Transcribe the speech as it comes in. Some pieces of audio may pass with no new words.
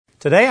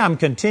Today I'm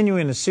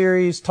continuing a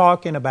series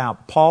talking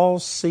about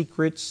Paul's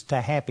secrets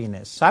to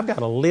happiness. I've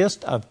got a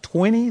list of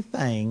 20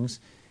 things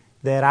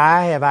that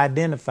I have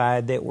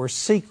identified that were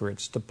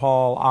secrets to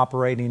Paul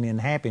operating in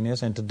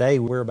happiness, and today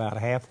we're about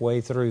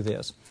halfway through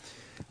this.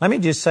 Let me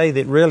just say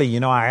that really,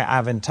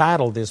 I've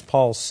entitled this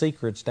Paul's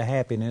Secrets to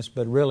Happiness,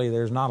 but really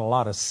there's not a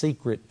lot of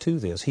secret to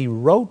this. He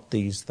wrote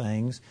these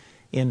things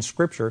in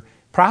Scripture.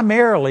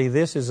 Primarily,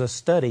 this is a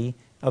study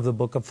of the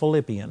book of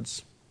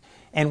Philippians.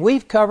 And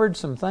we've covered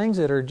some things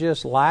that are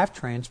just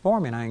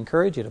life-transforming. I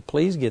encourage you to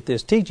please get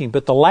this teaching.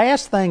 But the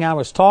last thing I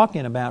was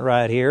talking about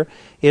right here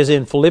is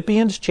in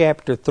Philippians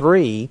chapter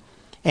 3,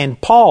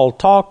 and Paul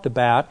talked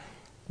about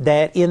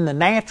that in the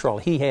natural,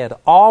 he had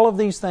all of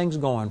these things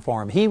going for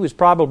him. He was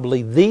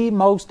probably the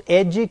most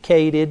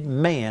educated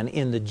man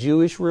in the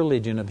Jewish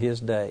religion of his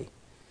day.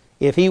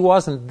 If he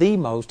wasn't the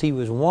most, he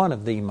was one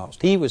of the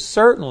most. He was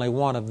certainly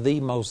one of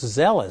the most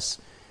zealous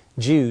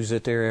Jews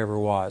that there ever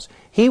was.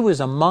 He was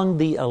among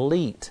the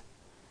elite,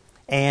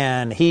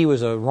 and he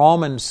was a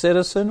Roman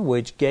citizen,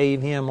 which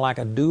gave him like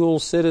a dual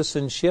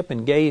citizenship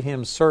and gave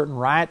him certain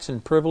rights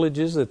and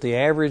privileges that the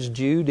average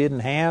Jew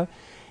didn't have.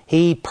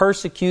 He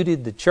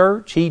persecuted the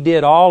church. He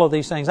did all of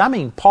these things. I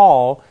mean,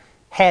 Paul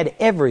had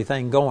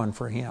everything going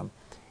for him.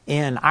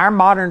 In our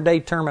modern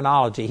day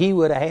terminology, he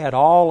would have had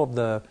all of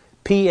the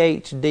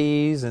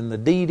PhDs and the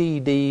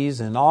DDDs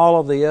and all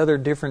of the other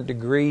different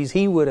degrees.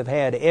 He would have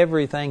had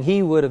everything.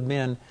 He would have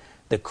been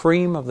the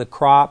cream of the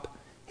crop.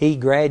 He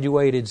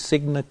graduated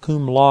signa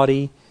cum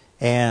laude,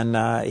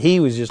 and he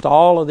was just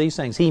all of these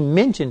things. He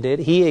mentioned it.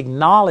 He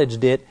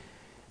acknowledged it.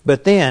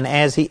 But then,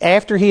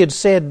 after he had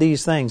said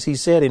these things, he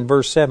said in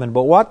verse 7,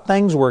 "But what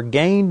things were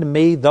gained to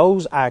me,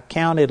 those I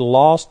counted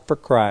lost for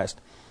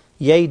Christ.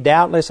 Yea,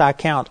 doubtless I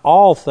count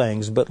all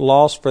things but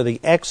loss for the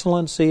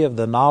excellency of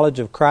the knowledge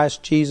of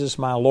Christ Jesus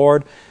my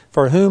Lord,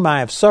 for whom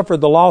I have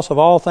suffered the loss of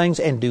all things,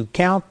 and do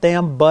count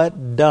them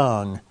but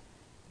dung,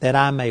 that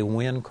I may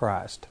win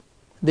Christ."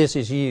 This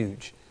is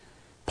huge.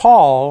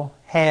 Paul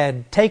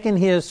had taken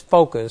his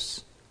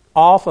focus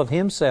off of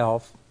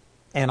himself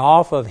and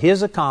off of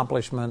his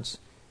accomplishments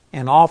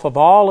and off of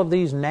all of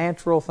these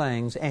natural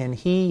things, and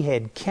he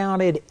had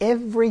counted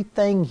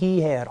everything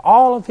he had,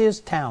 all of his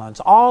talents,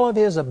 all of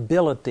his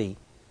ability,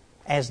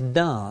 as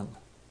dung.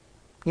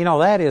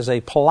 That is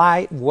a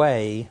polite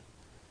way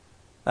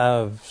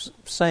of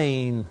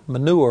saying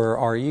manure,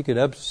 or you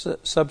could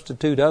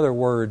substitute other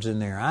words in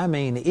there. I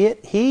mean,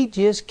 he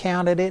just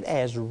counted it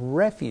as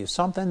refuse,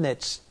 something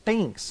that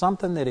stinks,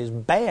 something that is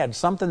bad,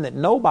 something that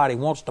nobody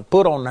wants to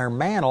put on their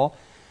mantle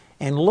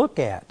and look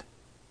at.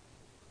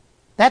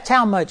 That's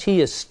how much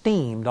he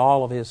esteemed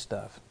all of his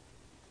stuff.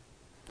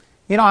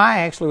 I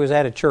actually was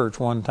at a church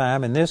one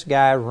time, and this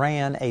guy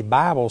ran a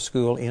Bible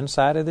school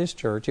inside of this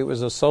church. It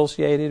was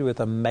associated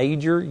with a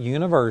major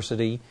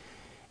university,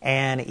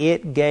 and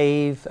it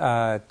gave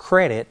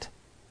credit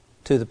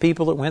to the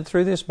people that went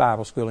through this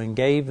Bible school and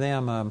gave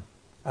them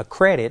a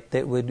credit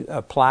that would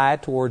apply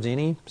towards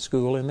any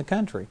school in the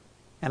country.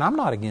 And I'm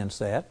not against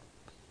that.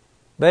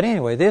 But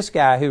anyway, this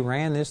guy who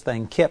ran this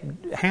thing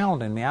kept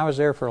hounding me. I was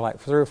there for like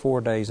 3 or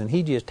 4 days, and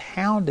he just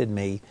hounded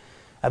me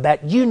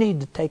about, you need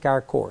to take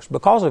our course.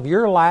 Because of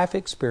your life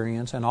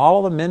experience and all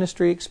of the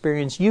ministry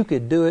experience, you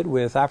could do it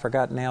with, I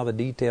forgot now the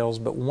details,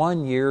 but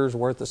 1 year's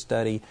worth of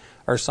study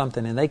or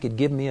something, and they could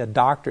give me a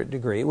doctorate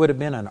degree. It would have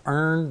been an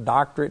earned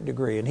doctorate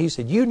degree. And he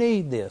said, you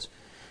need this.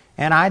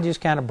 And I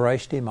just kind of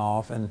brushed him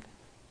off, and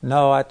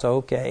no, that's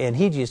okay. And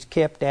he just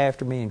kept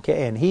after me,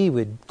 and he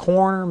would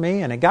corner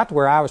me, and it got to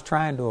where I was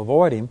trying to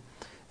avoid him.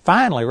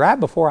 Finally, right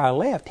before I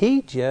left,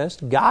 he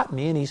just got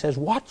me, and he says,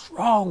 "What's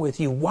wrong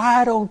with you?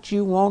 Why don't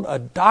you want a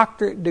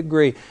doctorate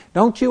degree?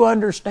 Don't you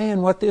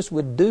understand what this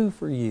would do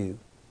for you?"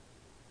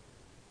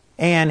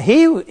 And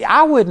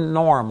I wouldn't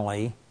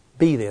normally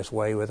be this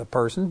way with a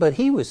person, but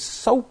he was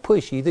so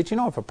pushy that,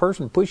 if a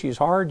person pushes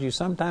hard, you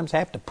sometimes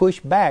have to push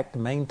back to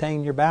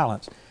maintain your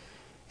balance.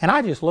 And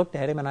I just looked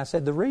at him and I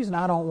said, "The reason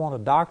I don't want a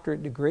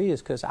doctorate degree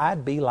is because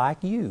I'd be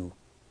like you."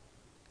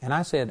 And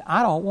I said,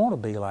 "I don't want to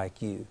be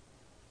like you."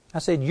 I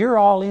said, "You're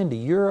all into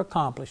your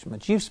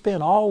accomplishments. You've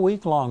spent all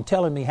week long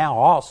telling me how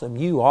awesome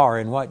you are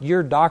and what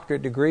your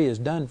doctorate degree has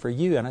done for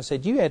you." And I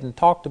said, "You hadn't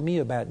talked to me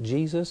about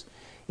Jesus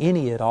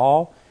any at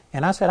all."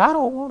 And I said, "I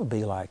don't want to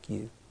be like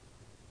you."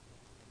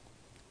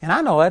 And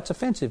I know that's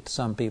offensive to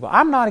some people.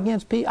 I'm not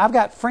against people. I've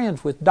got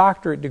friends with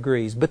doctorate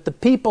degrees, but the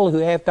people who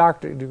have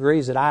doctorate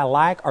degrees that I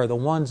like are the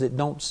ones that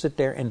don't sit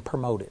there and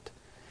promote it.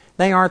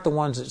 They aren't the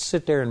ones that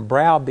sit there and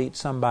browbeat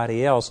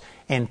somebody else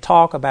and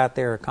talk about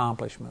their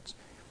accomplishments.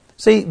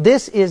 See,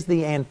 this is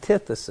the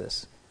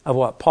antithesis of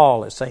what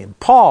Paul is saying.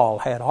 Paul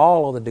had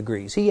all of the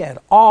degrees. He had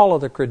all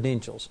of the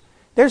credentials.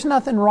 There's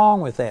nothing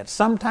wrong with that.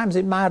 Sometimes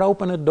it might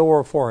open a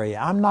door for you.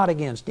 I'm not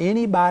against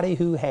anybody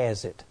who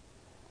has it.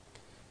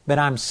 But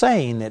I'm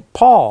saying that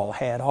Paul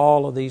had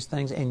all of these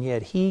things, and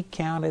yet he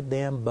counted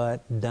them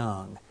but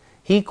dung.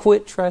 He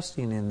quit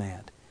trusting in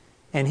that.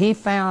 And he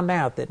found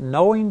out that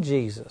knowing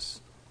Jesus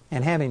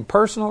And having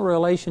personal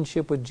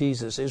relationship with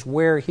Jesus is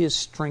where his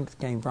strength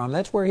came from.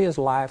 That's where his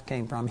life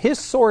came from. His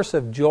source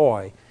of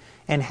joy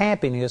and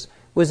happiness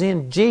was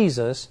in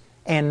Jesus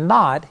and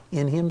not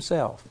in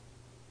himself.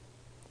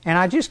 And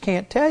I just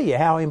can't tell you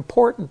how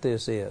important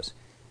this is.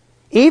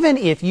 Even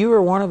if you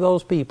are one of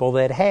those people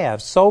that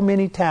have so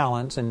many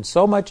talents and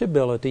so much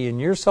ability and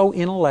you're so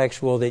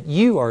intellectual that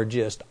you are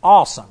just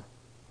awesome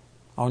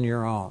on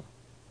your own,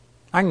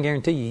 I can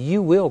guarantee you,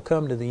 you will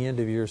come to the end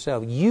of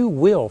yourself. You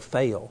will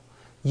fail.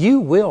 You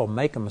will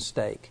make a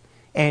mistake.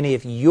 And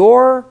if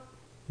your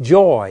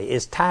joy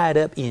is tied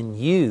up in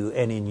you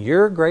and in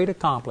your great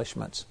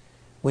accomplishments,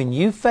 when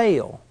you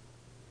fail,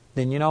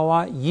 then you know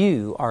what?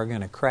 You are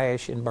going to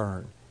crash and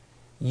burn.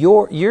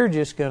 You're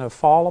just going to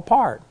fall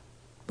apart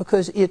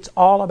because it's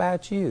all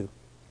about you.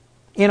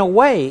 In a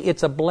way,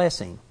 it's a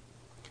blessing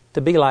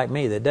to be like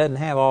me that doesn't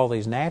have all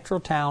these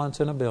natural talents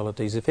and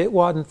abilities. If it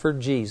wasn't for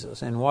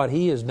Jesus and what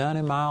He has done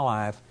in my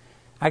life,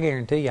 I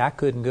guarantee you I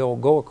couldn't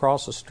go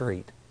across the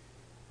street.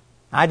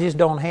 I just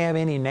don't have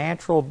any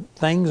natural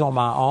things on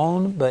my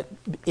own, but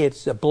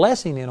it's a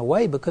blessing in a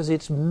way because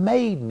it's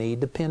made me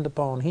depend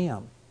upon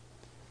Him.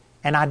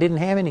 And I didn't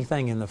have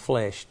anything in the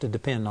flesh to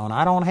depend on.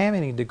 I don't have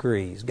any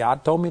degrees.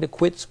 God told me to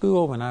quit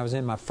school when I was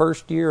in my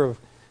first year of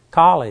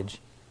college,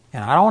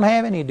 and I don't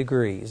have any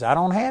degrees. I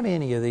don't have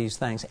any of these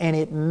things. And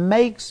it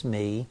makes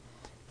me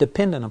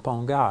dependent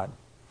upon God.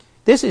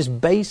 This is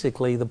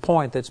basically the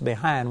point that's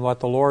behind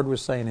what the Lord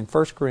was saying in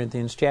 1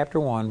 Corinthians chapter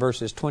 1,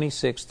 verses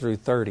 26 through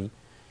 30.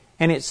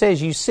 And it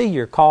says, you see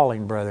your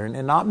calling, brethren,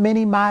 and not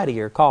many mighty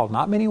are called,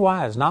 not many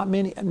wise, not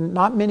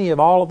many of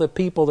all of the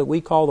people that we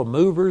call the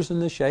movers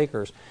and the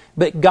shakers.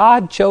 But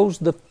God chose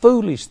the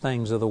foolish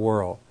things of the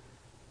world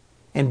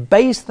and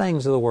base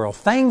things of the world,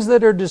 things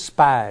that are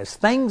despised,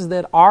 things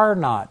that are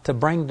not, to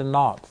bring to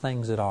naught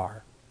things that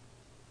are.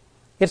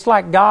 It's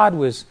like God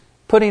was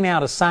putting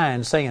out a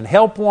sign saying,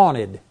 help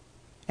wanted,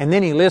 and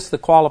then He lists the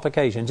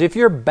qualifications. If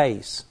you're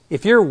base,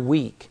 if you're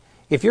weak,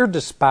 if you're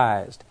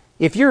despised,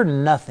 if you're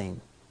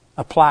nothing,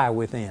 apply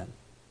within.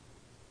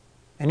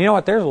 And you know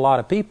what? There's a lot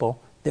of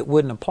people that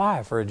wouldn't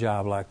apply for a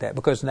job like that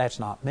because that's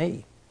not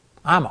me.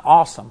 I'm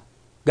awesome.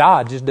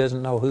 God just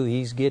doesn't know who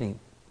He's getting.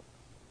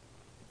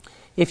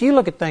 If you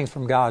look at things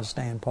from God's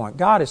standpoint,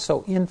 God is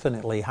so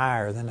infinitely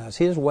higher than us.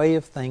 His way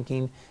of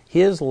thinking,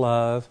 His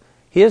love,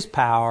 His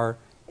power,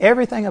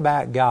 everything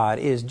about God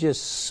is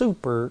just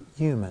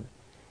superhuman.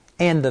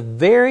 And the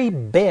very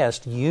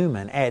best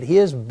human at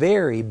his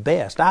very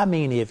best. I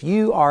mean, if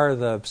you are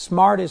the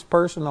smartest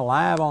person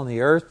alive on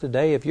the earth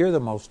today, if you're the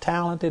most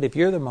talented, if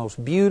you're the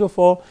most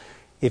beautiful,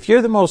 if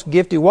you're the most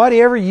gifted,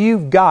 whatever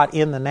you've got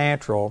in the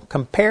natural,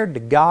 compared to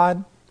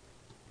God,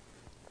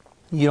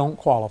 you don't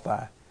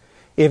qualify.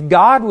 If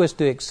God was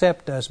to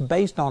accept us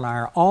based on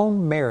our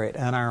own merit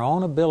and our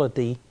own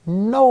ability,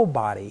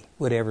 nobody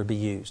would ever be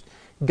used.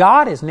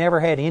 God has never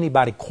had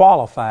anybody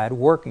qualified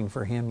working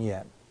for Him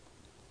yet.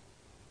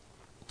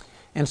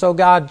 And so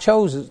God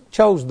chose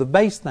the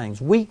base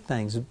things, weak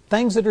things,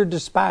 things that are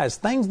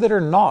despised, things that are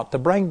not, to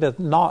bring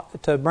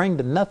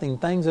to nothing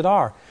things that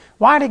are.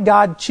 Why did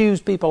God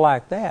choose people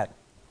like that?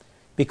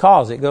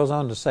 Because it goes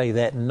on to say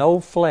that no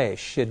flesh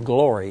should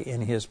glory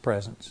in His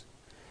presence.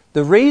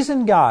 The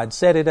reason God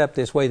set it up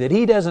this way, that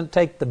He doesn't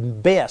take the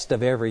best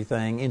of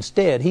everything.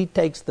 Instead, He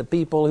takes the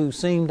people who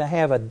seem to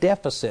have a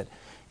deficit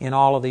in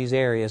all of these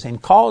areas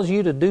and calls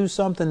you to do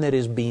something that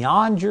is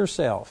beyond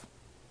yourself.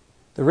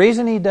 The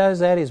reason He does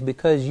that is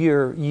because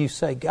you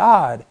say,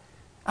 God,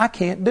 I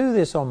can't do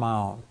this on my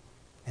own.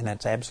 And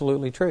that's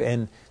absolutely true.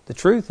 And the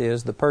truth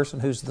is, the person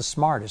who's the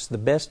smartest, the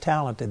best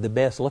talented, the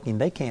best looking,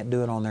 they can't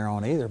do it on their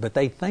own either, but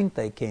they think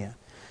they can.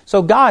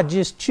 So God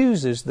just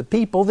chooses the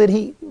people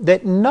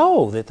that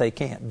know that they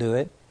can't do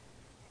it,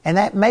 and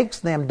that makes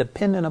them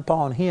dependent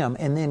upon Him.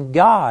 And then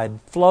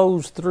God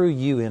flows through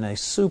you in a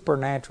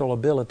supernatural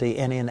ability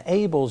and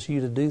enables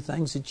you to do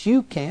things that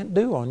you can't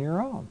do on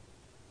your own.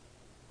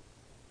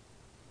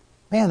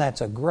 Man,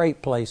 that's a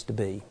great place to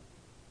be.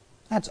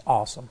 That's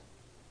awesome.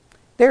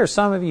 There are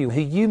some of you who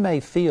you may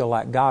feel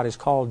like God has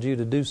called you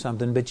to do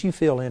something, but you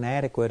feel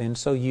inadequate, and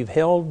so you've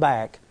held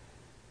back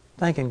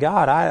thinking,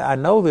 God, I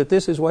know that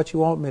this is what you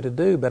want me to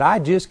do, but I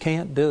just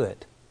can't do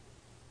it.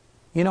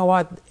 You know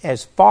what?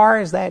 As far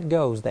as that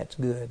goes, that's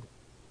good.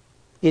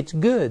 It's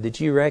good that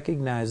you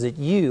recognize that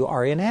you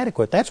are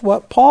inadequate. That's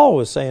what Paul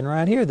was saying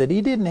right here, that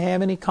he didn't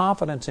have any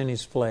confidence in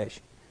his flesh.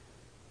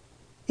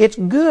 It's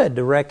good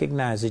to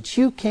recognize that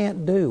you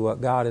can't do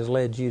what God has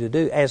led you to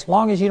do, as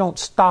long as you don't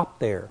stop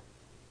there.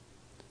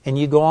 And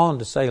you go on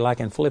to say, like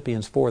in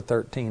Philippians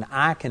 4:13,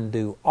 I can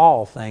do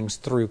all things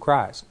through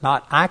Christ.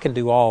 Not I can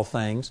do all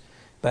things,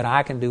 but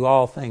I can do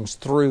all things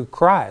through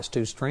Christ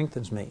who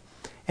strengthens me.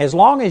 As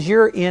long as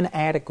your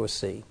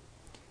inadequacy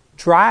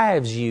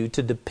drives you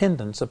to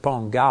dependence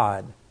upon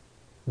God,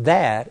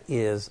 that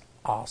is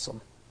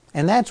awesome.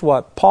 And that's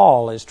what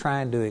Paul is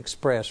trying to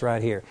express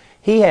right here.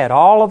 He had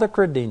all of the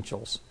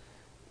credentials.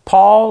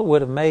 Paul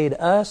would have made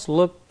us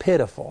look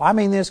pitiful. I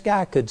mean, this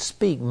guy could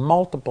speak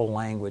multiple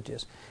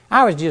languages.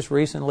 I was just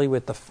recently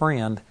with a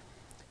friend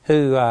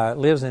who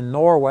lives in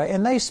Norway,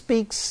 and they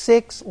speak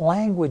 6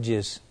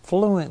 languages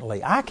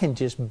fluently. I can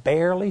just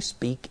barely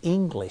speak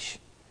English.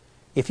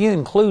 If you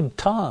include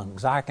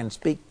tongues, I can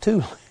speak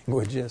 2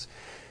 languages.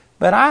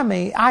 But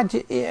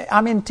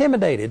I'm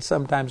intimidated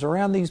sometimes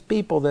around these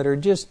people that are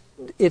just,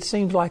 it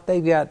seems like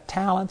they've got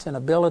talents and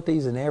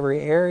abilities in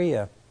every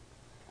area.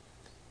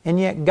 And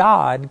yet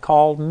God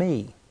called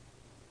me.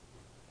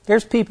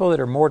 There's people that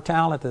are more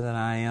talented than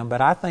I am,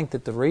 but I think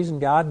that the reason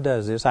God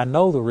does this, I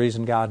know the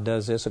reason God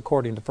does this,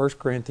 according to 1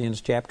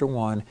 Corinthians chapter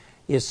 1,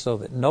 is so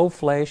that no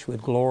flesh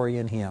would glory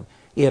in Him.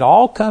 It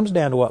all comes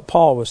down to what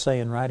Paul was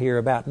saying right here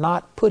about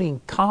not putting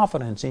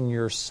confidence in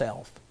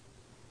yourself.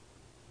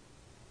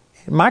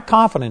 My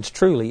confidence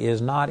truly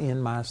is not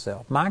in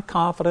myself. My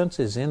confidence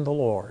is in the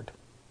Lord.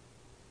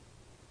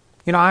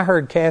 You know, I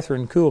heard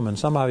Catherine Kuhlman.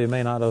 Some of you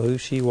may not know who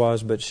she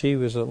was, but she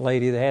was a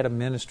lady that had a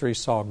ministry,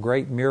 saw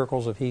great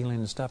miracles of healing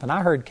and stuff. And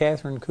I heard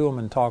Catherine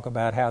Kuhlman talk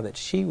about how that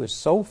she was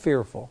so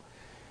fearful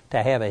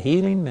to have a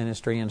healing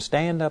ministry and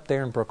stand up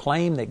there and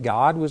proclaim that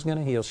God was going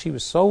to heal. She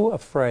was so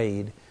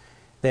afraid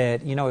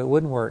that, it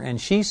wouldn't work.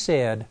 And she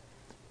said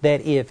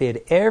that if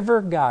it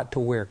ever got to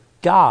where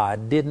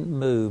God didn't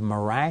move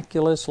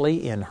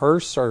miraculously in her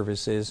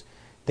services,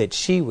 that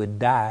she would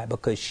die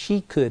because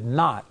she could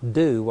not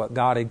do what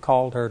God had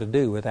called her to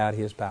do without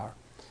His power.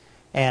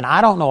 And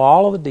I don't know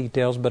all of the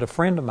details, but a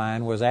friend of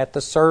mine was at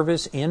the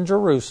service in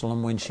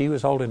Jerusalem when she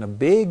was holding a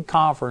big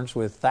conference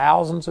with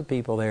thousands of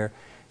people there.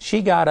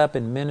 She got up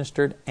and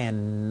ministered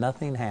and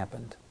nothing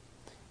happened.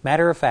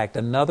 Matter of fact,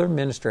 another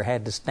minister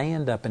had to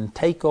stand up and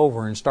take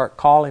over and start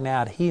calling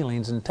out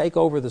healings and take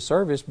over the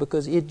service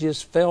because it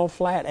just fell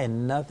flat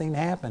and nothing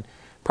happened.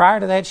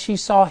 Prior to that, she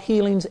saw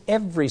healings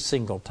every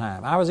single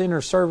time. I was in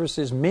her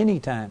services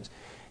many times,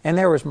 and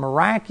there was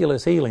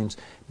miraculous healings.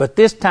 But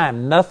this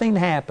time, nothing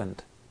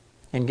happened.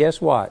 And guess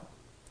what?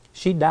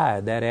 She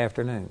died that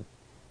afternoon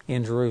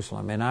in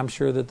Jerusalem. And I'm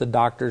sure that the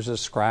doctors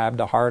ascribed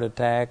a heart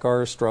attack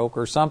or a stroke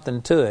or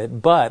something to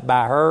it. But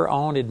by her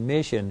own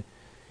admission,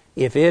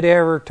 if it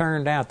ever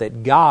turned out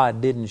that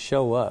God didn't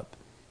show up,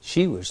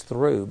 she was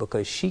through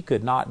because she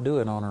could not do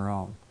it on her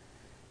own.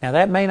 Now,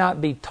 that may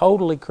not be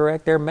totally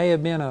correct. There may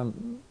have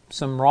been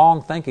some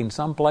wrong thinking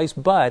someplace,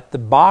 but the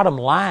bottom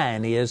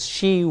line is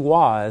she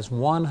was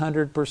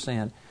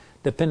 100%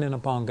 dependent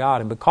upon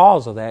God. And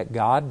because of that,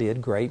 God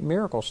did great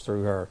miracles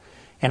through her.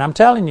 And I'm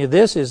telling you,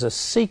 this is a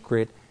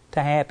secret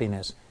to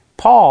happiness.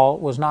 Paul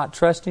was not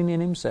trusting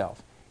in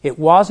himself. It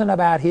wasn't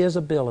about his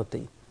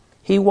ability.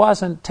 He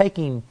wasn't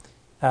taking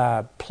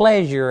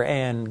pleasure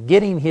and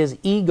getting his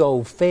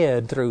ego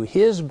fed through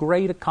his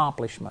great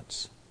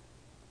accomplishments.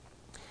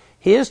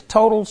 His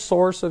total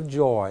source of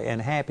joy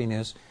and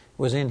happiness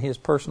was in his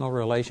personal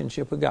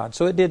relationship with God.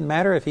 So it didn't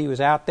matter if he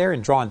was out there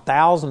and drawing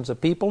thousands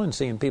of people and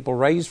seeing people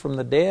raised from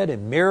the dead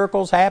and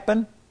miracles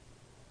happen.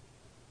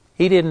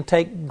 He didn't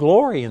take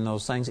glory in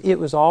those things. It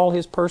was all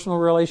his personal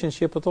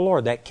relationship with the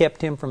Lord that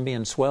kept him from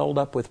being swelled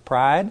up with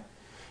pride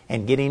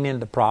and getting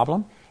into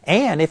problem.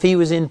 And if he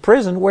was in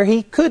prison where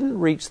he couldn't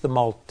reach the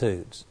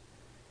multitudes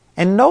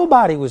and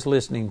nobody was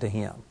listening to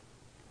him,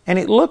 and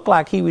it looked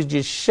like he was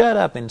just shut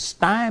up and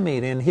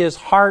stymied and his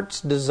heart's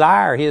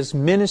desire, his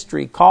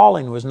ministry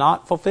calling was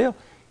not fulfilled,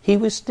 he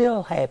was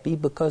still happy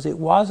because it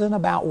wasn't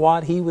about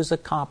what he was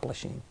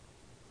accomplishing.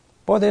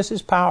 Boy, this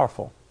is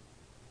powerful.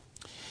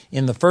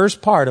 In the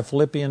first part of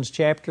Philippians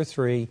chapter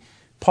 3,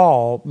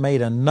 Paul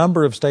made a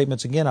number of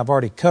statements. Again, I've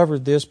already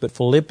covered this, but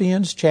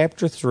Philippians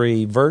chapter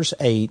 3, verse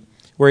 8,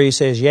 where he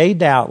says, "Yea,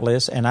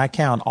 doubtless, and I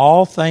count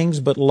all things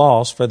but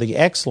loss for the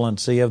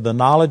excellency of the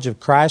knowledge of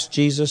Christ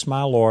Jesus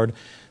my Lord,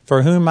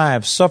 for whom I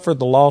have suffered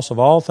the loss of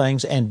all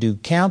things, and do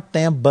count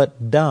them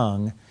but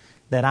dung,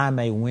 that I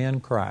may win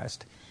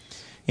Christ."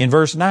 In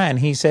verse 9,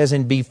 he says,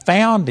 "And be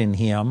found in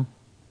Him,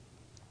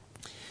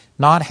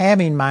 not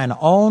having mine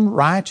own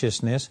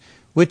righteousness,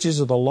 which is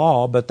of the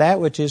law, but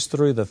that which is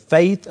through the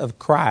faith of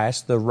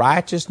Christ, the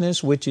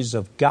righteousness which is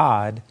of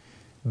God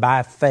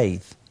by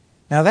faith."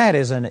 Now that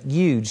is a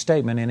huge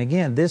statement, and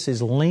again, this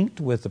is linked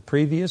with the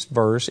previous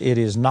verse. It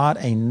is not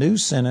a new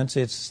sentence,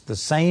 it's the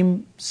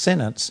same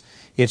sentence,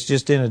 it's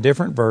just in a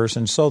different verse.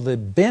 And so the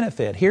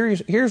benefit,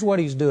 here's what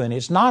he's doing.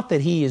 It's not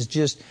that he is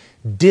just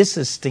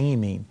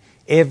disesteeming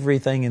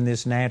everything in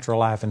this natural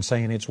life and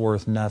saying it's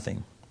worth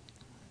nothing.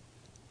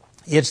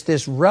 It's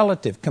this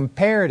relative,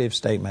 comparative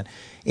statement.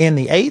 In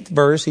the 8th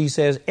verse, he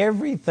says,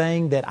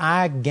 "Everything that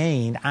I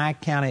gained, I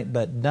count it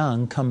but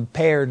dung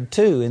compared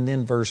to." And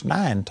then verse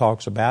 9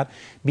 talks about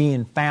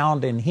being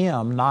found in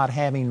Him, not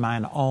having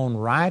mine own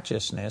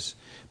righteousness,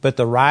 but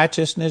the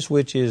righteousness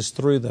which is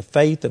through the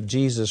faith of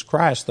Jesus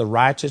Christ, the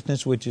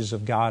righteousness which is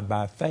of God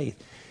by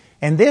faith.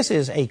 And this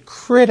is a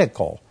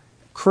critical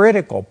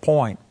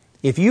point.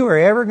 If you are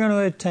ever going to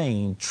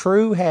attain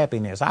true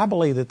happiness, I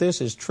believe that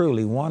this is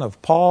truly one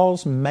of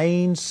Paul's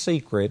main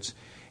secrets,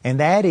 and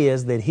that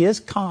is that his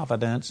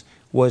confidence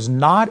was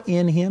not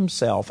in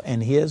himself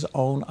and his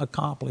own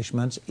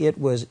accomplishments. It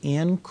was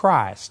in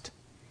Christ.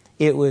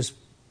 It was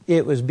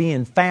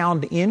being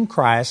found in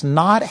Christ,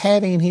 not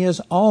having his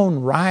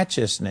own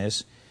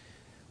righteousness,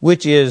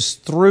 which is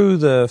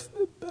through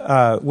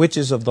which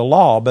is of the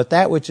law, but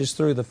that which is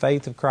through the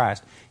faith of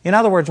Christ. In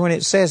other words, when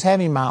it says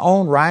having my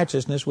own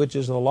righteousness, which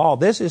is the law,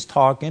 this is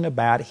talking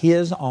about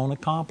His own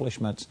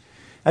accomplishments.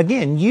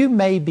 Again, you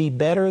may be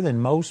better than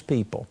most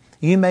people.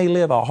 You may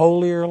live a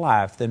holier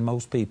life than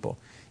most people.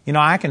 You know,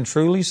 I can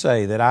truly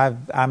say that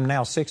I'm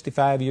now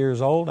 65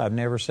 years old. I've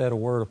never said a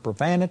word of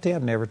profanity.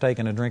 I've never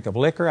taken a drink of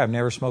liquor. I've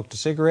never smoked a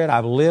cigarette.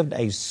 I've lived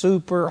a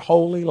super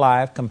holy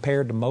life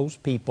compared to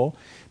most people.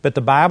 But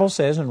the Bible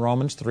says in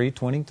Romans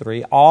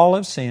 3:23, all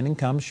have sinned and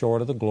come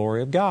short of the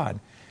glory of God.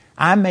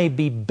 I may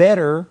be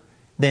better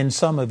than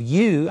some of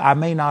you. I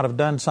may not have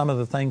done some of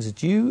the things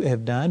that you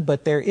have done,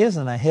 but there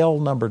isn't a hell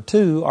number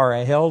 2 or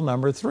a hell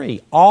number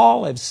 3.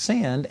 All have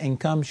sinned and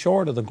come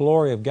short of the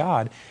glory of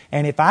God.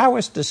 And if I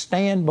was to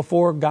stand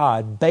before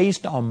God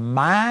based on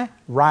my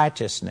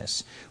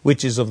righteousness,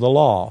 which is of the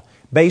law,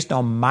 based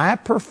on my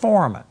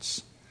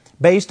performance,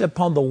 based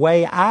upon the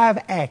way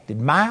I've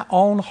acted, my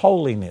own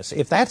holiness,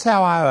 if that's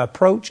how I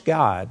approach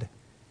God,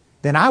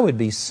 then I would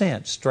be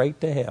sent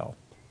straight to hell.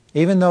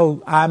 Even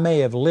though I may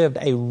have lived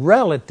a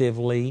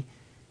relatively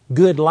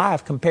good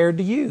life compared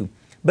to you.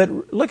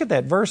 But look at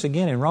that verse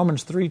again in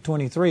Romans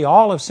 3:23.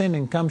 All have sinned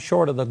and come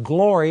short of the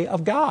glory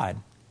of God.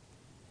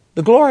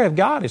 The glory of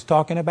God is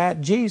talking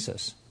about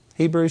Jesus.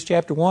 Hebrews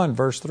chapter 1,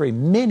 verse 3.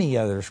 Many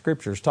other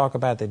scriptures talk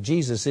about that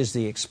Jesus is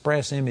the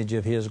express image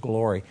of His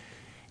glory.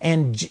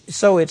 And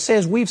so it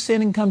says we've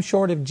sinned and come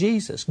short of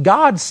Jesus.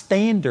 God's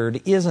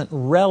standard isn't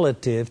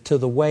relative to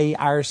the way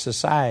our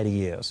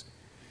society is.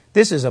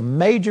 This is a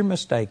major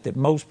mistake that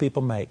most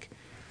people make.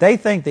 They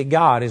think that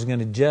God is going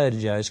to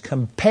judge us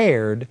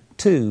compared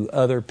to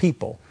other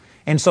people.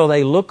 And so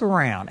they look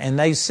around and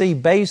they see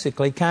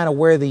basically kind of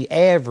where the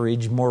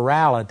average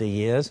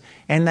morality is,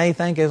 and they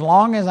think as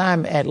long as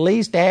I'm at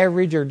least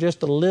average or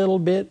just a little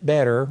bit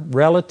better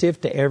relative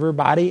to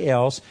everybody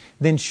else,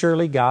 then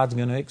surely God's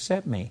going to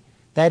accept me.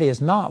 That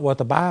is not what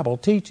the Bible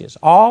teaches.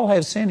 All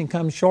have sinned and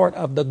come short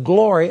of the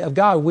glory of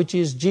God, which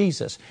is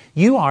Jesus.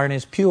 You aren't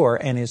as pure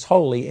and as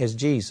holy as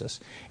Jesus.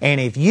 And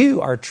if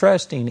you are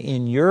trusting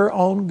in your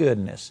own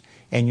goodness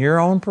and your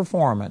own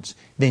performance,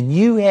 then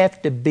you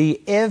have to be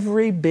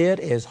every bit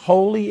as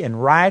holy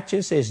and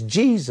righteous as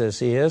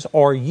Jesus is,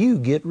 or you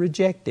get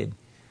rejected.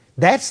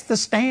 That's the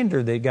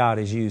standard that God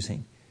is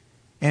using.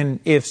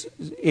 And if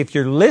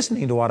you're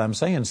listening to what I'm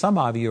saying, some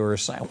of you are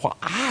saying, well,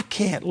 I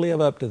can't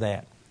live up to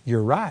that.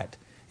 You're right.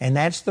 And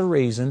that's the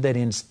reason that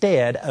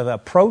instead of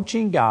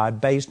approaching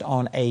God based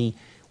on a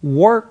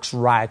works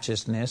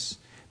righteousness,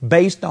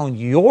 based on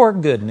your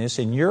goodness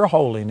and your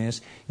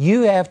holiness,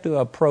 you have to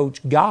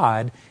approach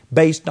God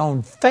based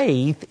on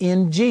faith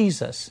in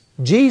Jesus.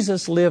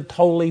 Jesus lived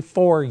holy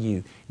for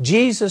you.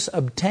 Jesus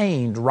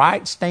obtained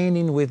right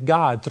standing with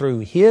God through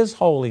His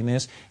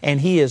holiness,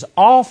 and He is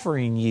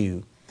offering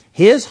you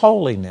His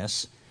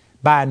holiness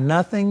by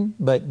nothing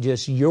but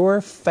just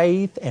your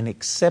faith and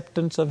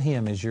acceptance of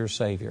Him as your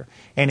Savior.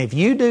 And if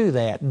you do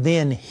that,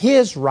 then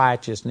His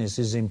righteousness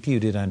is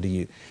imputed unto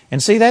you.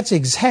 And see, that's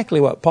exactly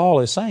what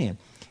Paul is saying.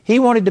 He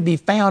wanted to be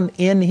found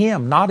in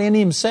Him, not in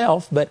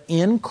himself, but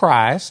in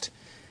Christ,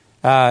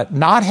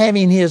 not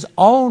having his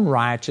own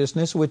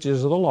righteousness, which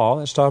is of the law.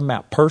 That's talking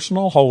about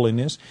personal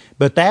holiness,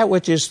 but that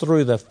which is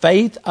through the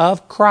faith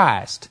of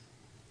Christ.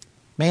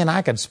 Man,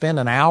 I could spend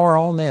an hour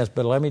on this,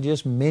 but let me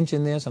just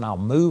mention this and I'll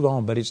move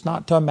on. But it's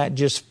not talking about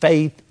just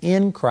faith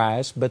in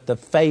Christ, but the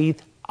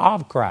faith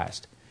of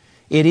Christ.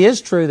 It is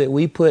true that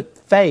we put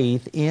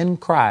faith in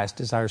Christ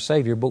as our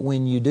Savior, but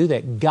when you do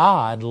that,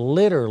 God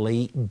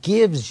literally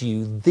gives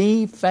you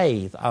the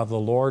faith of the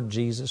Lord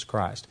Jesus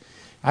Christ.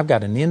 I've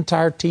got an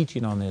entire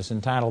teaching on this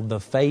entitled The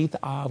Faith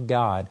of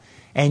God.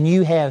 And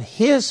you have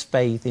His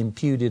faith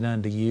imputed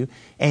unto you,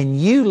 and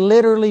you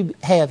literally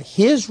have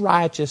His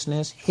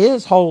righteousness,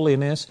 His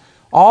holiness,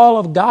 all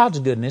of God's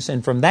goodness.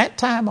 And from that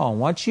time on,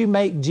 once you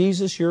make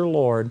Jesus your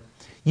Lord,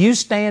 you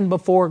stand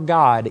before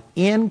God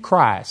in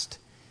Christ,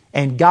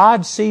 and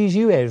God sees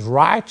you as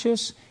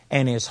righteous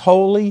and as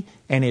holy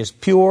and as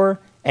pure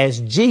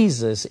as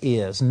Jesus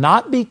is,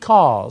 not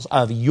because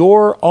of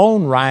your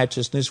own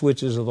righteousness,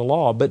 which is of the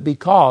law, but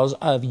because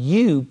of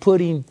you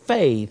putting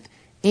faith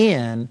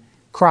in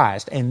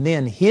Christ. And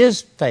then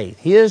His faith,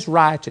 His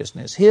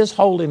righteousness, His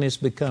holiness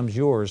becomes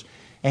yours.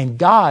 And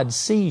God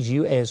sees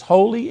you as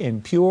holy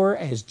and pure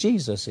as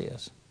Jesus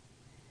is.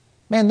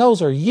 Man,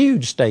 those are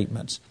huge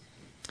statements.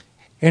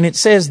 And it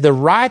says, the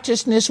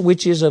righteousness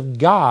which is of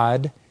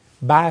God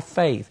by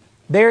faith.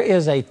 There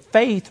is a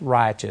faith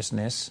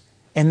righteousness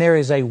and there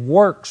is a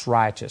works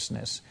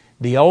righteousness.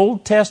 The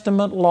Old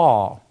Testament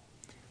law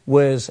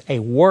was a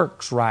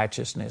works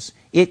righteousness.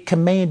 It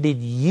commanded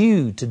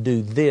you to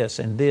do this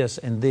and this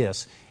and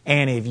this.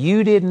 And if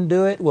you didn't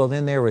do it, well,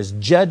 then there was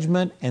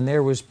judgment and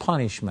there was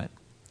punishment.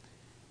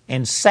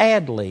 And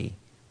sadly,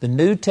 the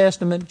New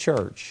Testament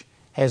church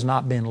has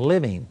not been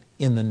living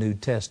in the New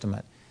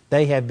Testament.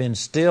 They have been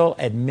still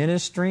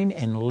administering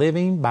and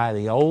living by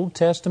the Old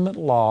Testament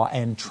law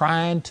and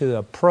trying to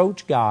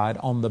approach God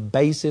on the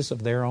basis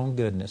of their own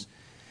goodness.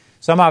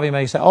 Some of you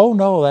may say, oh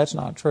no, that's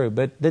not true.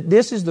 But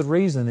this is the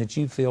reason that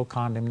you feel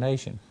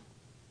condemnation.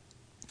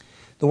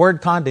 The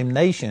word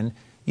condemnation,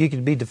 you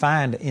could be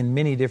defined in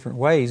many different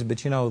ways, but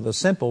the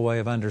simple way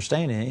of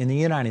understanding it, in the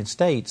United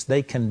States,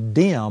 they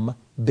condemn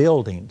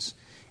buildings.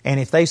 And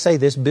if they say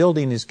this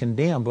building is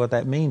condemned, what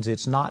that means,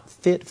 it's not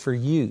fit for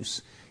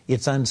use.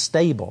 It's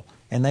unstable.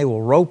 And they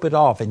will rope it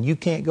off, and you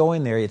can't go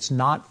in there. It's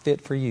not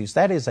fit for use.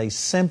 That is a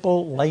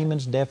simple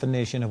layman's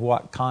definition of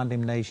what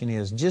condemnation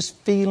is. Just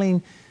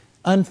feeling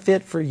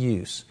unfit for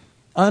use,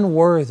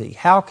 unworthy.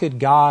 How could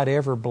God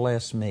ever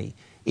bless me?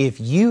 If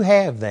you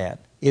have that,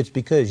 it's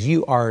because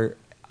you are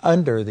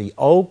under the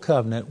old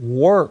covenant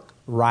work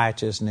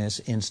righteousness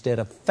instead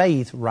of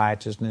faith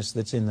righteousness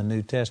that's in the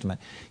New Testament.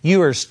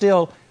 You are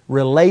still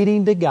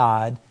relating to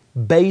God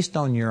based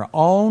on your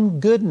own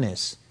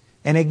goodness.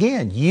 And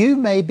again, you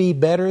may be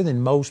better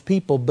than most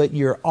people, but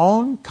your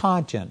own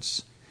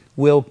conscience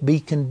will be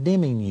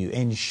condemning you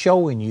and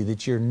showing you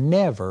that you're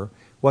never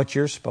what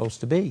you're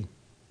supposed to be.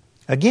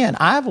 Again,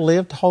 I've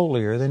lived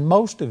holier than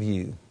most of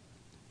you.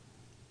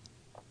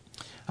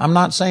 I'm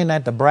not saying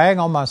that to brag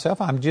on myself.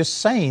 I'm just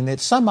saying that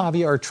some of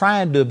you are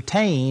trying to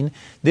obtain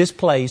this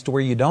place to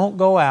where you don't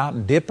go out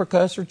and dip or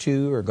cuss or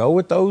chew or go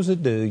with those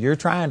that do. You're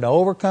trying to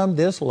overcome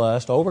this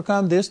lust,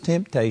 overcome this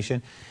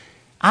temptation.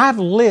 I've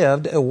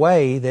lived a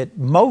way that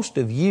most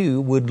of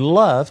you would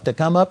love to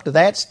come up to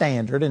that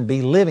standard and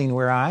be living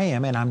where I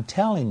am, and I'm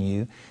telling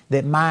you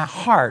that my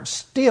heart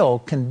still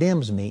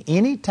condemns me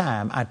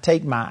anytime I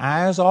take my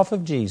eyes off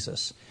of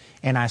Jesus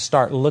and I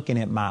start looking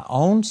at my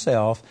own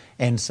self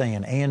and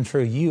saying,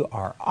 Andrew, you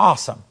are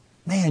awesome.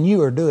 Man,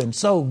 you are doing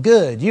so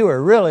good. You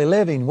are really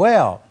living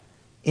well.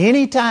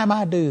 Anytime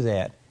I do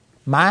that,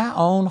 my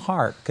own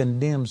heart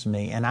condemns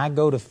me and I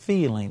go to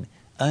feeling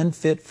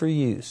unfit for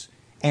use.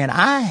 And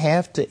I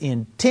have to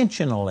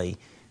intentionally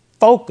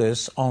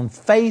focus on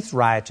faith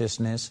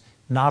righteousness,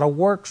 not a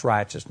works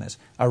righteousness.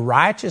 A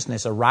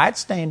righteousness, a right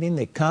standing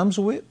that comes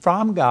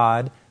from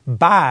God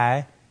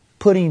by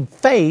putting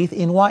faith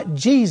in what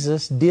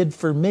Jesus did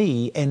for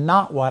me and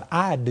not what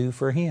I do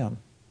for Him.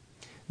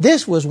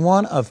 This was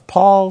one of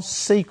Paul's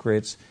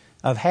secrets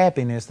of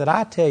happiness that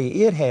I tell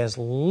you, it has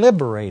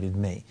liberated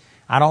me.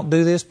 I don't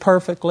do this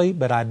perfectly,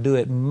 but I do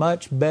it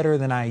much better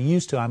than I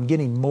used to. I'm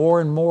getting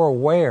more and more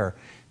aware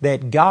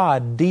that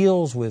God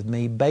deals with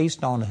me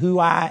based on who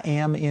I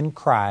am in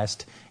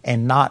Christ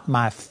and not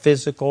my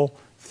physical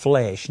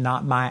flesh,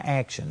 not my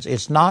actions.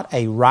 It's not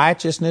a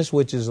righteousness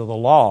which is of the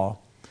law,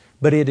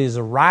 but it is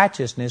a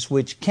righteousness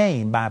which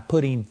came by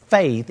putting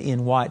faith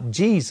in what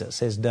Jesus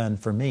has done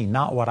for me,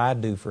 not what I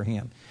do for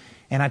Him.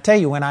 And I tell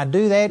you, when I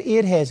do that,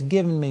 it has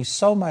given me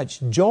so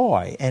much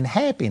joy and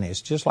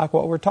happiness, just like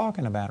what we're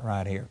talking about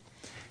right here.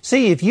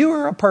 See, if you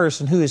are a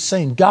person who is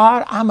saying,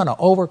 God, I'm going to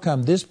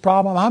overcome this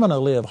problem, I'm going to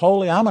live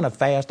holy, I'm going to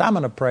fast, I'm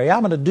going to pray,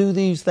 I'm going to do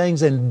these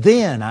things, and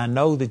then I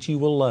know that you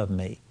will love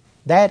me.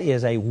 That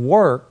is a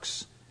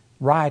works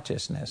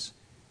righteousness.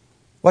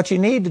 What you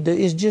need to do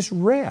is just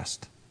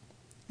rest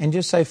and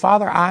just say,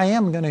 Father, I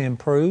am going to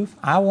improve.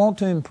 I want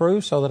to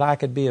improve so that I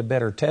could be a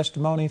better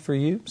testimony for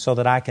you, so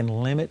that I can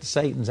limit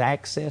Satan's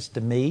access to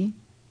me.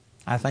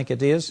 I think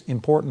it is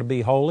important to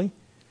be holy.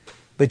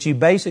 But you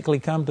basically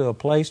come to a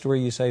place where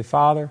you say,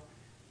 Father,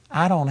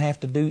 I don't have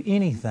to do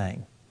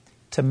anything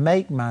to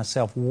make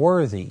myself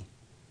worthy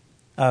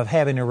of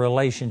having a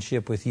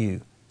relationship with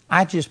you.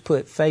 I just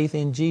put faith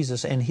in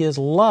Jesus and His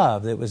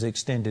love that was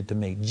extended to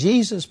me.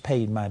 Jesus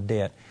paid my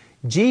debt.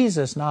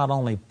 Jesus not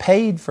only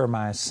paid for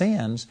my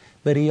sins,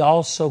 but He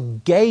also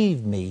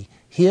gave me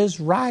His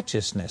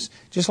righteousness.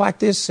 Just like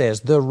this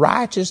says, the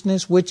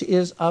righteousness which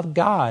is of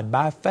God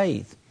by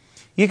faith.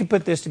 You can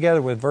put this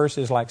together with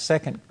verses like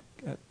 2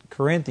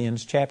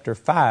 Corinthians chapter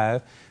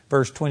 5,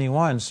 verse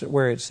 21,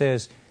 where it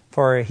says,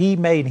 for He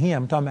made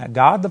Him, talking about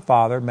God the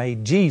Father,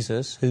 made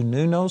Jesus, who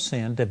knew no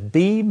sin, to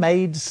be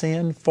made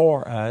sin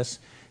for us,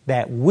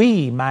 that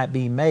we might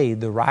be made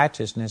the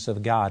righteousness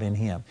of God in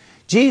Him.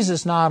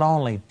 Jesus not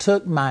only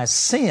took my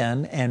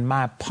sin and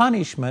my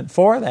punishment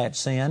for that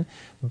sin,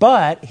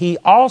 but He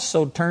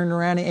also turned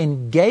around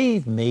and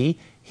gave me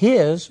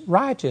His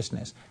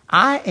righteousness.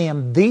 I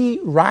am the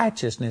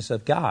righteousness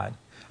of God.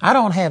 I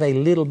don't have a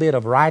little bit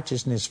of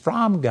righteousness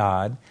from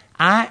God.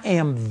 I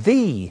am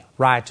the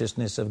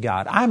righteousness of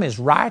God. I'm as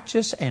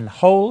righteous and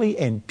holy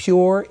and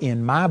pure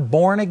in my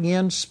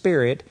born-again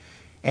spirit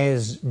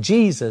as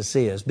Jesus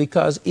is,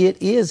 because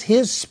it is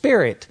His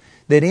Spirit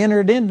that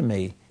entered into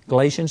me.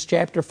 Galatians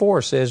chapter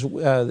 4 says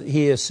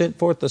He has sent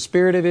forth the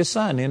Spirit of His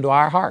Son into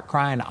our heart,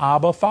 crying,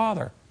 Abba,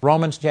 Father.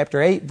 Romans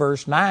chapter 8,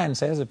 verse 9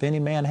 says, if any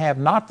man have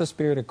not the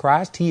Spirit of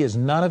Christ, he is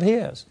none of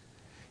His.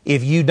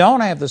 If you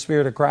don't have the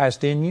Spirit of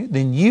Christ in you,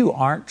 then you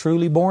aren't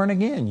truly born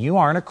again. You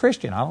aren't a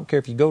Christian. I don't care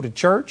if you go to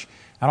church.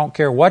 I don't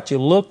care what you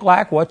look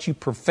like, what you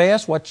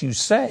profess, what you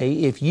say.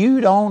 If you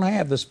don't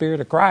have the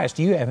Spirit of Christ,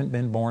 you haven't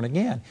been born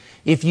again.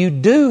 If you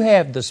do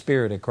have the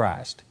Spirit of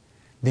Christ,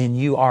 then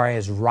you are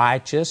as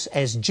righteous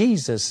as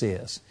Jesus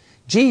is.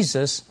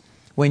 Jesus,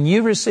 when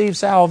you receive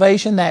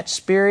salvation, that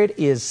Spirit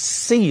is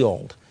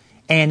sealed.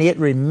 and it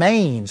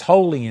remains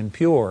holy and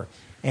pure.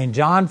 And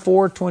John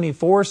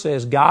 4:24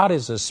 says, God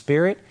is a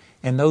spirit,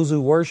 and those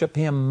who worship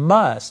Him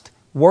must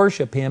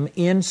worship Him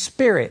in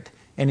spirit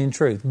and in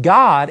truth.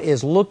 God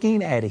is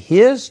looking at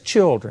His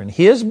children,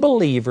 His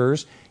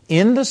believers,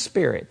 in the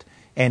Spirit.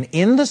 And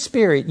in the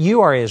Spirit,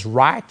 you are as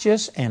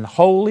righteous and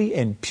holy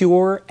and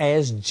pure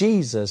as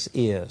Jesus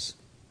is.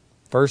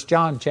 1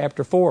 John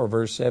chapter 4,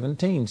 verse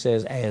 17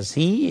 says, as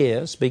He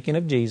is, speaking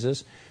of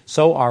Jesus,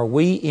 so are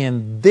we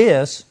in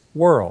this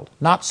world.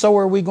 Not so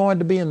are we going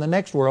to be in the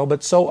next world,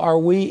 but so are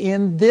we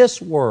in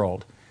this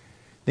world.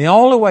 The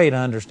only way to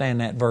understand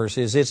that verse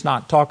is it's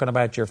not talking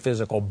about your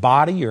physical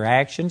body, your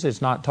actions.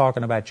 It's not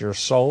talking about your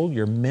soul,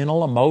 your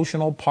mental,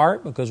 emotional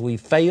part, because we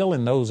fail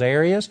in those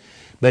areas.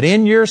 But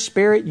in your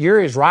spirit, you're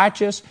as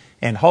righteous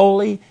and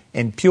holy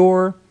and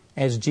pure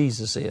as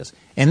Jesus is.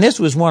 And this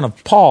was one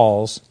of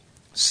Paul's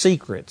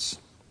secrets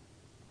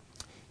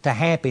to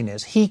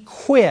happiness. He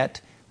quit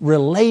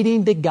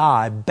relating to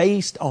God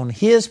based on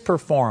his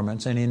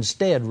performance and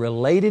instead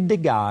related to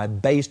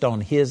God based on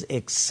his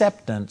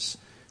acceptance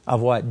of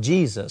what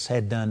Jesus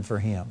had done for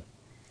him.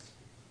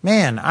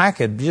 Man, I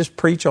could just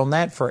preach on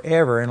that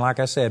forever. And like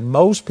I said,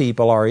 most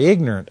people are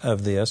ignorant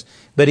of this.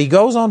 But he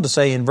goes on to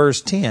say in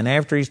verse 10,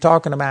 after he's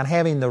talking about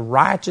having the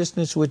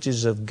righteousness which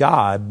is of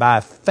God by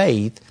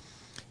faith,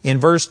 in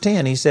verse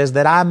 10 he says,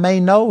 that I may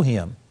know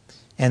Him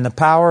and the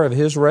power of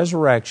His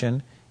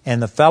resurrection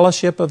and the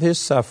fellowship of His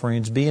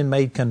sufferings, being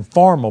made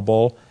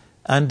conformable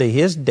unto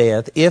His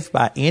death, if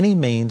by any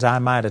means I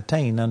might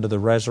attain unto the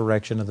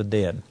resurrection of the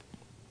dead.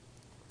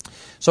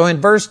 So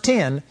in verse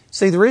 10,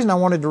 see, the reason I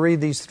wanted to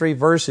read these three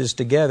verses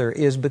together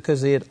is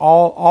because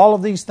all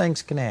of these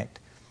things connect.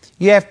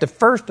 You have to,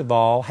 first of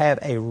all, have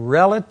a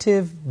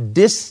relative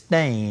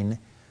disdain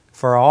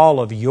for all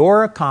of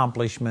your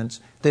accomplishments.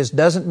 This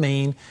doesn't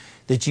mean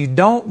that you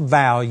don't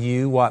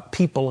value what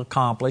people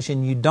accomplish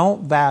and you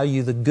don't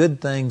value the good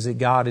things that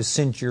God has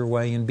sent your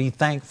way and be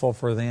thankful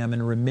for them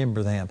and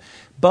remember them.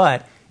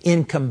 But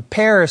in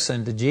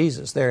comparison to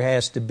Jesus, there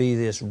has to be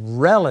this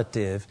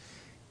relative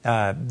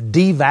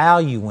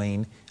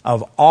devaluing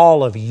of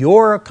all of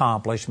your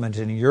accomplishments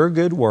and your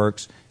good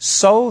works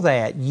so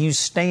that you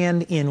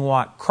stand in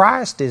what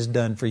Christ has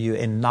done for you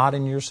and not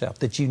in yourself.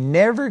 That you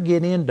never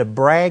get into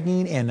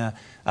bragging and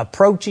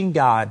approaching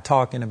God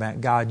talking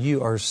about, God,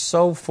 you are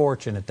so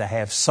fortunate to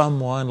have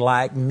someone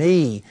like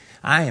me.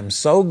 I am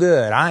so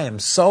good. I am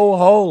so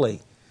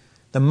holy.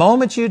 The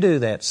moment you do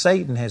that,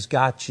 Satan has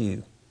got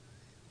you.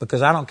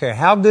 Because I don't care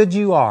how good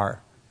you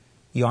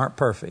aren't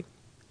perfect.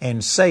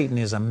 And Satan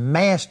is a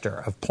master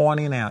of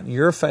pointing out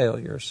your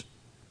failures.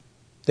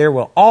 There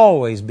will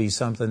always be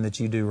something that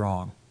you do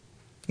wrong.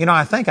 You know,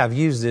 I think I've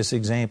used this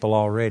example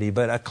already,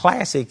 but a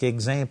classic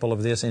example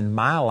of this in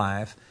my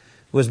life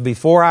was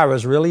before I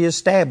was really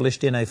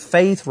established in a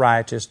faith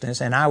righteousness,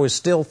 and I was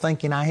still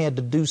thinking I had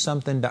to do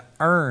something to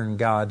earn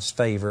God's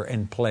favor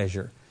and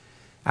pleasure.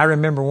 I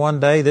remember one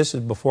day, this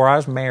is before I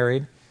was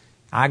married,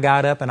 I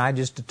got up and I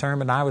just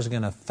determined I was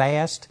going to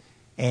fast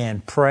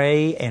and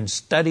pray and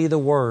study the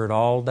Word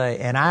all day.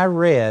 And I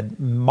read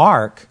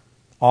Mark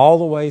all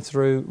the way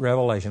through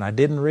Revelation. I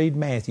didn't read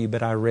Matthew,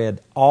 but I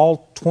read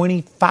all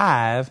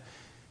 25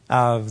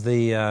 of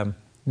the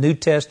New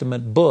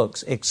Testament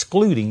books,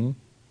 excluding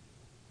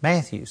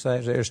Matthew. So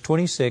there's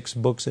 26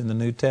 books in the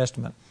New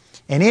Testament.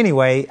 And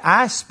anyway,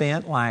 I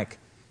spent like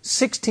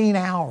 16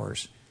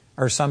 hours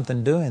or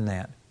something doing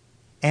that.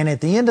 And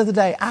at the end of the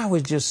day, I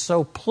was just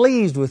so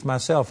pleased with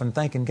myself and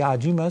thinking,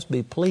 God, you must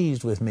be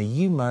pleased with me.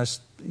 You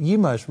must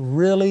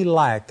really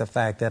like the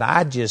fact that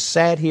I just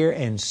sat here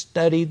and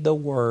studied the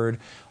Word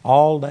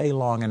all day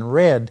long and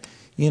read,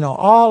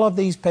 all of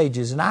these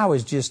pages. And I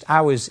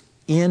was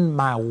in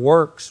my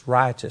works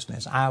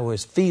righteousness. I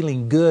was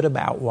feeling good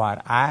about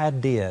what I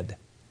did.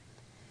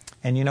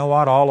 And you know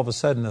what? All of a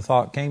sudden the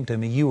thought came to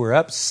me, you were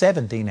up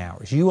 17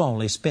 hours. You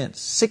only spent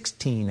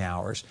 16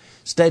 hours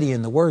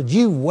studying the Word.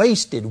 You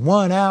wasted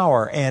 1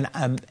 hour. And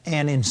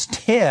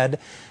instead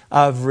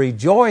of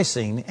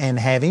rejoicing and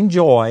having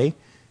joy,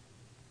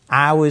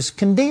 I was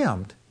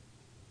condemned.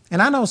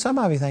 And I know some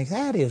of you think,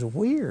 that is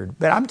weird.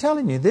 But I'm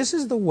telling you, this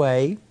is the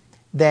way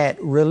that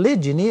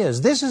religion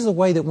is. This is the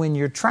way that when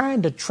you're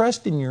trying to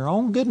trust in your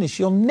own goodness,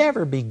 you'll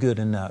never be good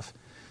enough.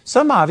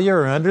 Some of you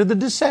are under the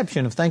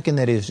deception of thinking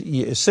that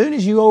as soon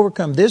as you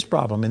overcome this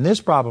problem and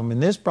this problem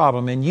and this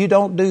problem and you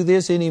don't do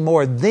this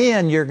anymore,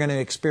 then you're going to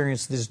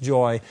experience this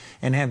joy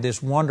and have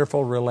this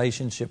wonderful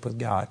relationship with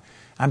God.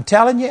 I'm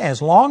telling you,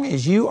 as long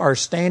as you are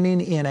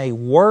standing in a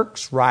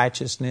works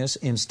righteousness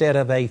instead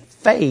of a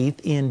faith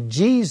in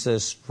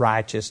Jesus'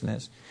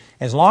 righteousness,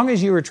 as long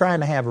as you are trying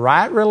to have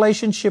right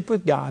relationship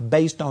with God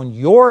based on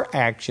your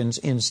actions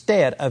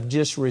instead of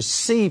just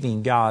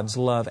receiving God's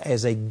love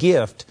as a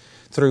gift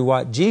through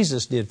what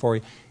Jesus did for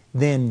you,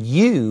 then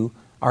you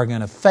are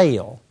going to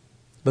fail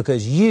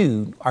because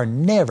you are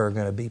never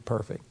going to be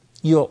perfect.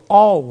 You'll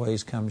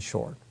always come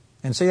short.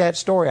 And see, that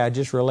story I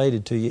just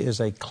related to you is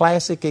a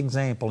classic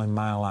example in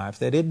my life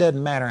that it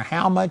doesn't matter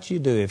how much you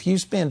do. If you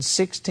spend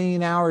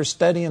 16 hours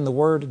studying the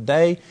Word a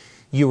day,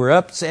 you were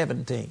up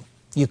 17.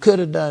 You could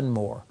have done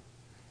more.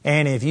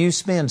 And if you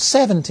spend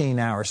 17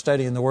 hours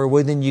studying the Word,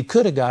 well, then you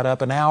could have got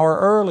up an hour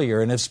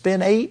earlier and have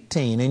spent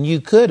 18, and you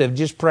could have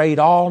just prayed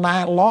all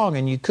night long,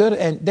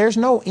 and there's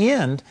no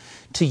end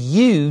to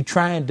you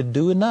trying to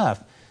do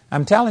enough.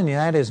 I'm telling you,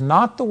 that is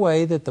not the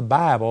way that the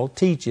Bible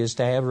teaches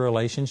to have a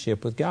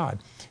relationship with God.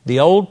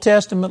 The Old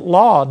Testament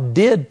law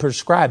did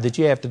prescribe that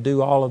you have to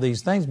do all of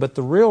these things, but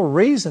the real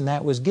reason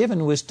that was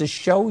given was to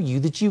show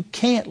you that you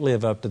can't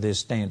live up to this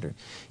standard.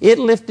 It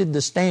lifted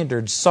the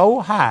standard so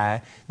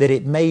high that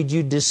it made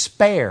you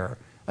despair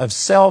of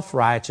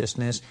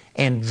self-righteousness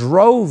and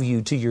drove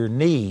you to your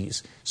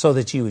knees so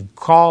that you would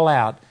call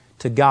out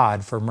to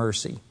God for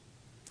mercy.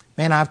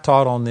 Man, I've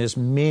taught on this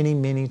many,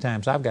 many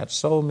times. I've got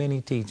so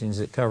many teachings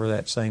that cover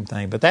that same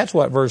thing. But that's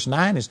what verse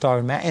 9 is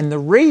talking about. And the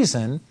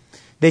reason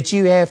that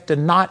you have to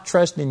not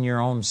trust in your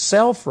own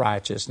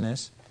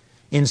self-righteousness,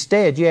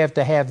 instead you have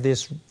to have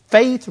this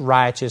faith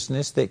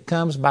righteousness that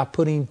comes by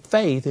putting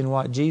faith in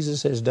what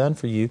Jesus has done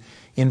for you.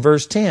 In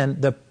verse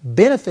 10, the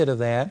benefit of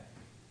that,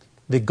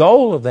 the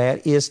goal of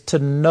that is to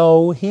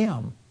know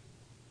Him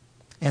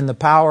and the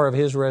power of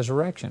His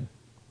resurrection.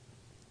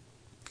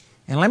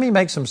 And let me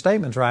make some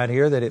statements right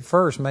here that at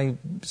first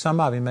some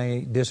of you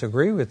may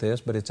disagree with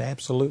this, but it's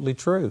absolutely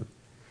true.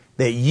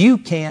 That you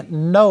can't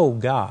know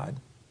God.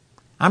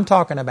 I'm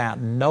talking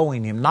about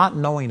knowing Him, not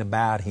knowing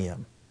about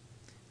Him.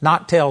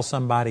 Not tell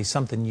somebody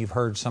something you've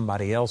heard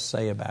somebody else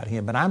say about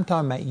Him. But I'm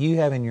talking about you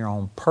having your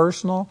own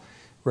personal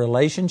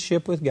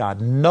relationship with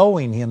God,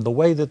 knowing Him the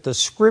way that the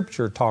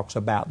Scripture talks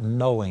about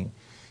knowing.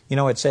 You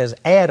know, it says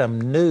Adam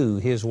knew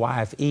his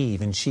wife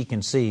Eve, and she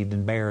conceived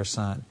and bare a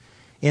son.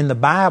 In the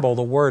Bible,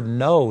 the word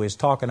know is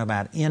talking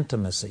about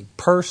intimacy,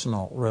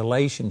 personal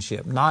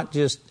relationship, not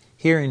just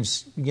hearing,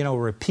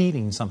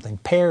 repeating something,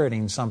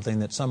 parroting something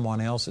that someone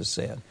else has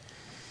said.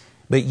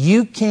 But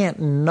you can't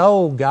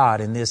know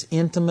God in this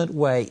intimate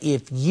way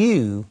if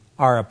you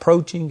are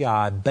approaching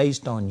God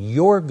based on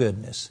your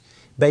goodness,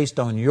 based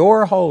on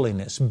your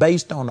holiness,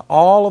 based on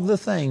all of the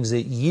things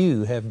that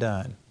you have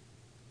done.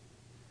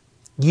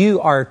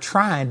 You are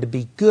trying to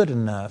be good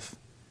enough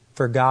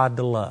for God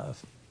to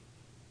love.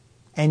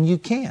 And you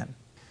can.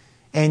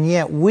 And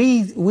yet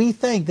we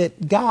think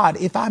that God,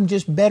 if I'm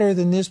just better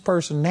than this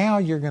person, now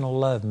you're going to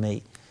love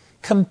me.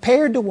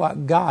 Compared to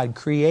what God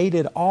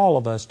created all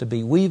of us to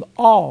be, we've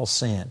all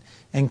sinned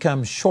and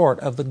come short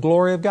of the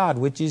glory of God,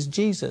 which is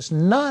Jesus.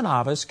 None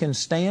of us can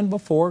stand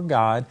before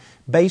God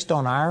based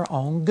on our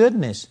own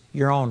goodness.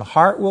 Your own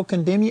heart will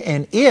condemn you.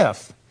 And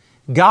if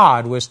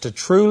God was to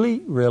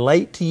truly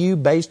relate to you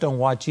based on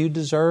what you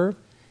deserve,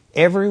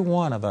 every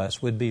one of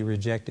us would be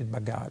rejected by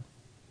God.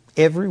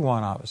 Every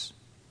one of us.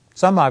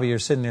 Some of you are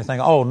sitting there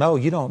thinking, oh no,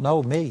 you don't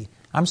know me.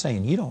 I'm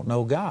saying you don't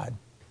know God.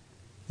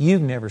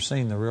 You've never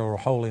seen the real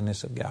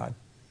holiness of God.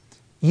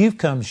 You've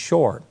come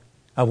short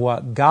of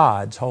what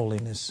God's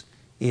holiness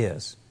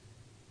is.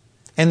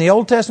 And the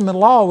Old Testament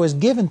law was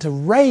given to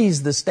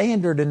raise the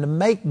standard and to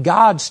make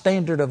God's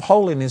standard of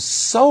holiness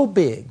so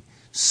big,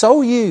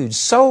 so huge,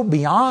 so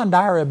beyond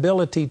our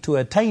ability to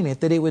attain it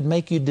that it would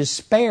make you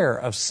despair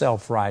of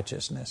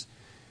self-righteousness.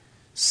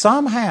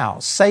 Somehow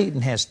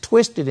Satan has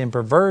twisted and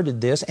perverted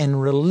this, and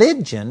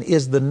religion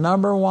is the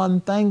number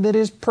one thing that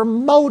is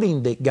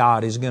promoting that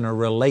God is going to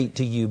relate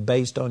to you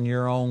based on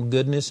your own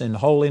goodness and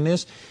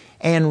holiness.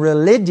 And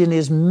religion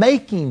is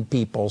making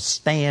people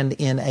stand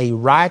in a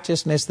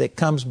righteousness that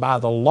comes by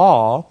the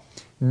law,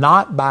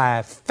 not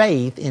by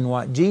faith in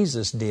what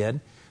Jesus did.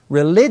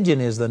 Religion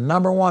is the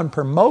number one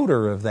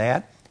promoter of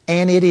that,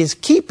 and it is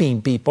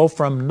keeping people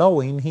from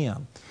knowing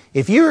Him.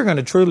 If you are going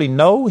to truly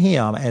know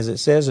Him, as it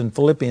says in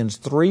Philippians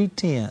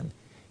 3:10,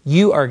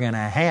 you are going to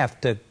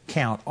have to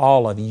count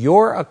all of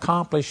your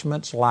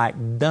accomplishments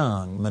like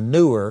dung,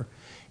 manure,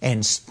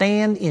 and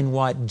stand in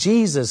what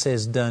Jesus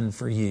has done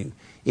for you.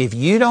 If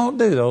you don't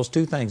do those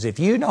two things, if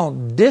you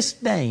don't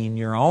disdain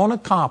your own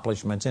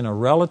accomplishments in a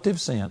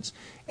relative sense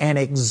and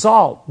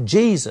exalt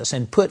Jesus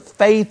and put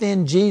faith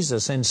in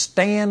Jesus and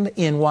stand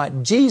in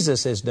what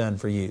Jesus has done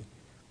for you,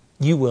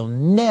 you will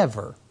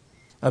never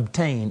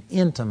obtain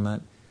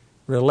intimate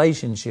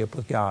relationship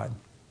with God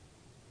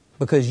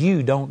because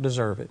you don't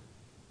deserve it.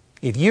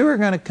 If you are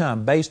going to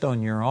come based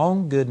on your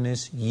own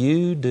goodness,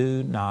 you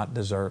do not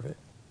deserve it.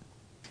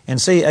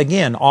 And see,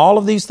 again, all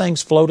of these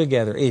things flow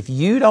together. If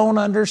you don't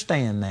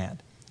understand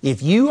that,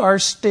 if you are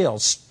still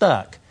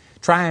stuck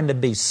trying to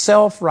be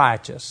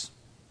self-righteous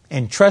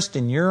and trust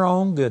in your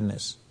own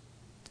goodness,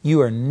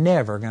 you are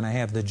never going to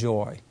have the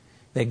joy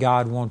that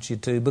God wants you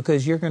to,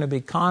 because you're going to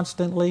be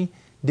constantly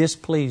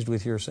displeased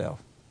with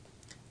yourself.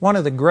 One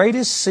of the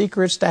greatest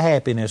secrets to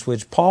happiness,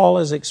 which Paul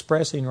is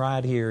expressing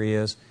right here,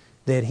 is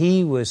that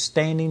he was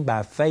standing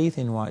by faith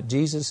in what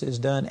Jesus has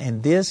done,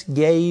 and this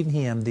gave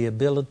him the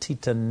ability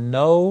to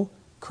know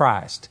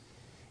Christ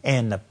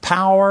and the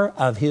power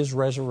of His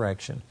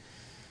resurrection.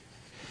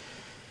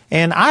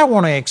 And I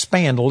want to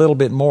expand a little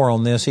bit more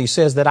on this. He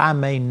says that I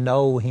may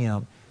know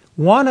Him.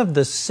 One of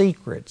the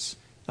secrets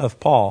of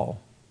Paul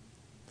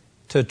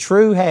to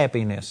true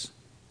happiness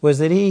was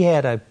that he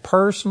had a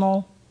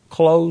personal,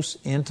 close,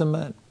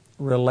 intimate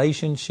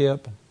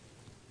relationship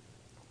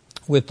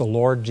with the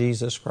Lord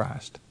Jesus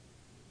Christ.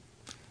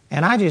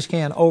 And I just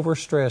can't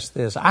overstress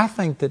this. I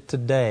think that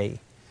today,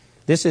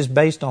 this is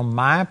based on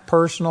my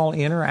personal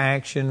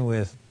interaction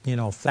with,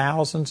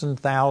 thousands and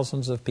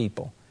thousands of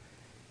people.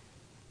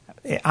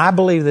 I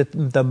believe that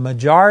the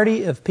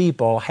majority of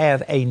people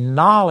have a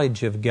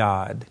knowledge of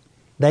God.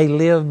 They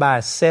live by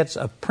sets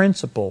of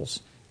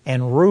principles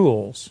and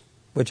rules,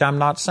 which I'm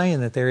not saying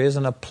that there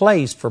isn't a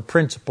place for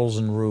principles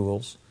and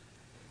rules.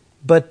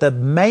 But the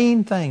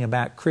main thing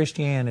about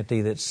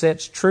Christianity that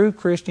sets true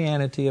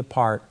Christianity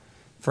apart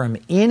from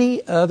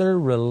any other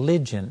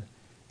religion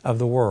of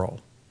the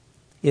world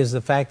is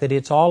the fact that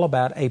it's all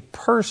about a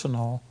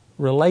personal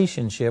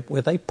relationship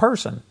with a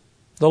person,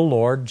 the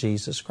Lord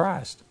Jesus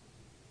Christ.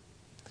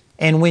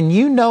 And when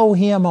you know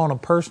Him on a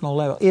personal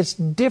level, it's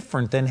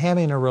different than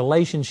having a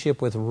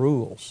relationship with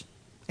rules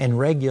and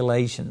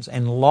regulations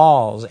and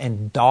laws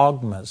and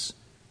dogmas.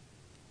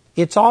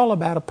 It's all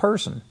about a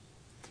person.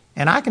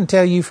 And I can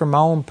tell you from my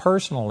own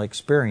personal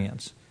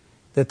experience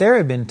that there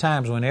have been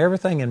times when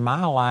everything in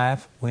my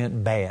life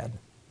went bad.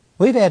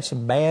 We've had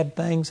some bad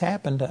things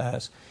happen to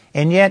us.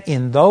 And yet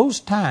in those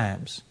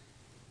times,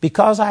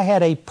 because I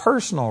had a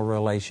personal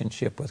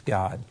relationship with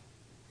God,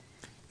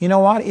 you know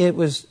what? It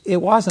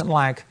wasn't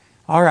like,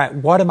 all right,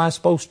 what am I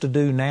supposed to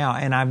do now?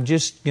 And I'm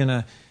just going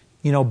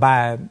to,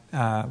 by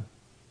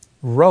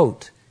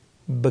rote,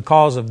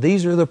 because of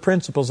these are the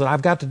principles that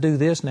I've got to do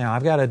this now.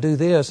 I've got to do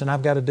this and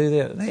I've got to do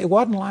this. It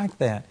wasn't like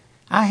that.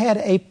 I had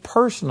a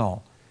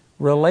personal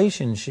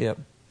relationship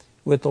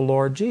with the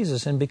Lord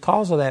Jesus. And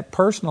because of that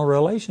personal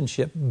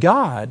relationship,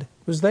 God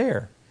was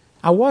there.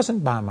 I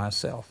wasn't by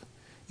myself.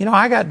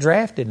 I got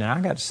drafted and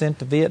I got sent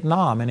to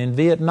Vietnam. And in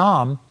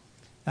Vietnam,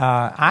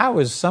 I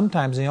was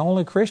sometimes the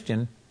only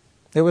Christian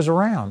that was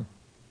around.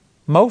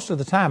 Most of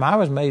the time I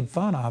was made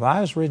fun of.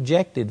 I was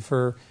rejected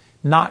for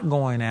not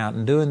going out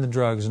and doing the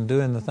drugs and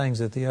doing the things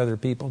that the other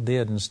people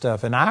did and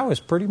stuff. And I was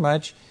pretty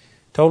much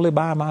totally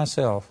by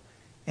myself.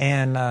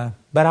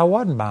 But I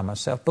wasn't by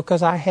myself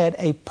because I had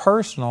a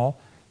personal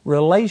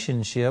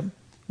relationship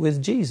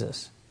with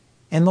Jesus.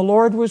 And the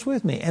Lord was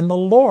with me. And the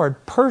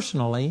Lord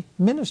personally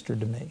ministered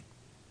to me.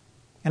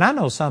 And I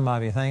know some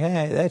of you think,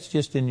 hey, that's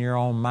just in your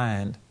own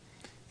mind.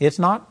 It's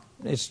not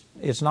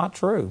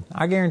true.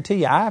 I guarantee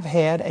you, I've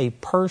had a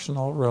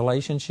personal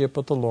relationship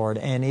with the Lord,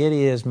 and it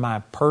is my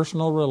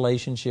personal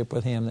relationship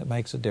with Him that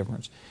makes a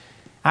difference.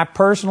 I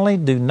personally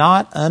do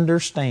not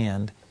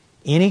understand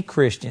any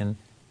Christian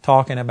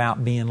talking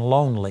about being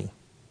lonely.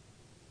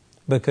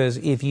 Because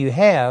if you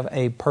have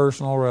a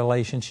personal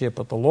relationship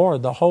with the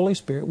Lord, the Holy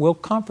Spirit will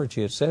comfort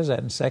you. It says that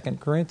in 2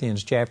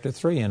 Corinthians chapter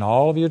 3, in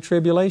all of your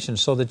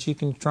tribulations, so that you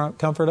can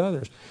comfort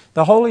others.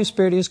 The Holy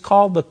Spirit is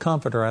called the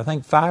Comforter, I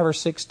think 5 or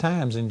 6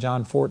 times in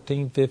John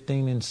 14,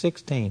 15, and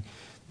 16.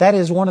 That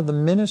is one of the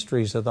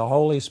ministries of the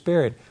Holy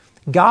Spirit.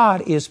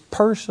 God is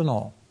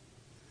personal.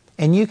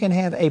 And you can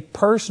have a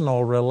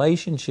personal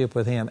relationship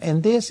with Him.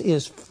 And this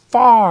is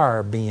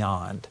far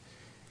beyond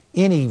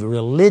any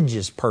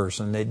religious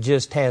person that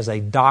just has a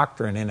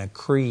doctrine and a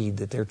creed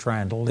that they're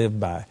trying to live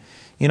by.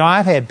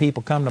 I've had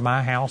people come to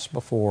my house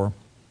before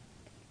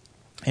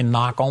and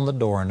knock on the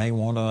door and they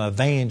want to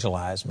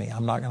evangelize me.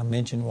 I'm not going to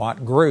mention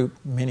what group.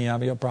 Many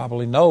of you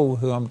probably know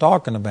who I'm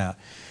talking about.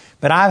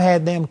 But I've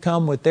had them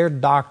come with their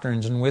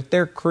doctrines and with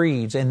their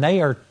creeds, and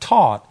they are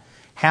taught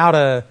how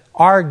to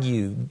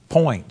argue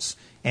points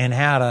and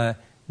how to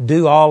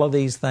do all of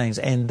these things.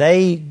 And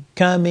they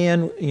come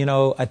in,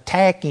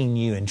 attacking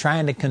you and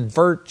trying to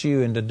convert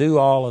you and to do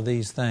all of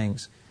these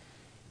things.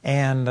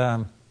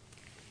 And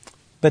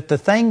but the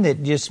thing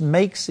that just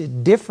makes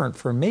it different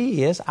for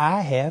me is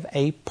I have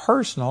a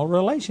personal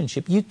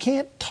relationship. You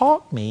can't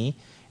talk me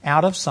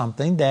out of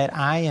something that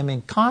I am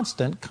in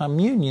constant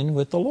communion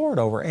with the Lord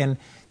over. And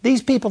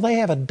these people, they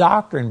have a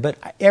doctrine, but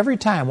every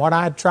time what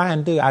I try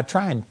and do, I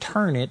try and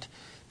turn it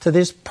to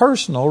this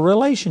personal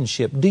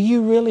relationship. Do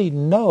you really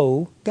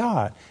know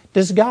God?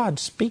 Does God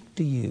speak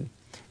to you?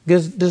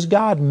 Does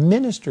God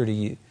minister to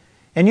you?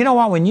 And you know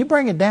what? When you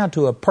bring it down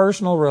to a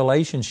personal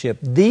relationship,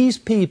 these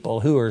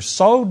people who are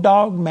so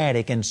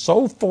dogmatic and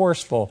so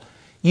forceful,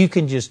 you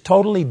can just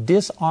totally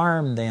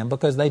disarm them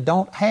because they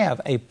don't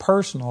have a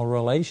personal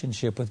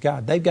relationship with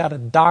God. They've got a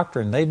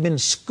doctrine. They've been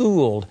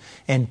schooled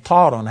and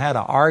taught on how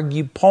to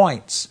argue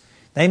points.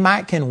 They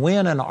might can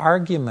win an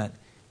argument,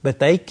 but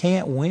they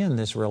can't win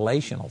this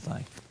relational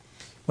thing.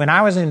 When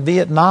I was in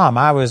Vietnam,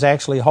 I was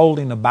actually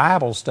holding a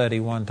Bible study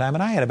one time,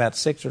 and I had about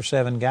 6 or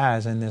 7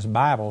 guys in this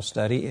Bible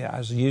study. I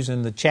was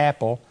using the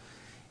chapel,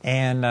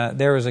 and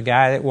there was a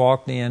guy that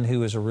walked in who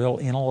was a real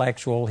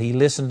intellectual. He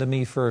listened to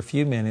me for a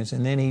few minutes,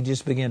 and then he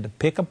just began to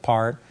pick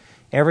apart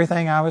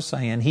everything I was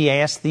saying. He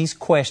asked these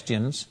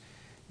questions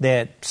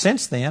that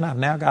since then I've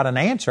now got an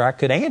answer. I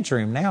could answer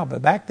him now,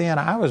 but back then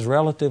I was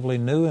relatively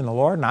new in the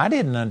Lord, and I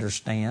didn't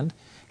understand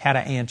how to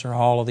answer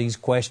all of these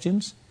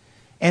questions.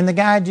 And the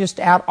guy just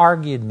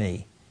out-argued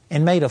me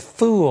and made a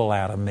fool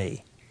out of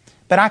me.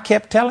 But I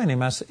kept telling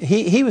him,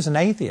 he was an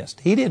atheist.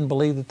 He didn't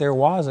believe that there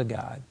was a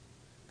God.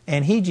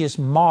 And he just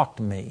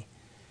mocked me.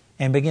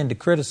 and begin to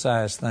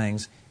criticize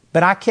things.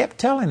 But I kept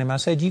telling him, I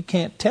said, you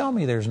can't tell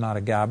me there's not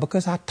a God,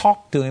 because I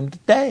talked to him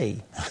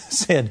today. I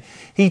said,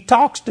 he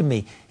talks to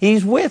me.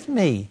 He's with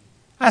me.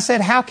 I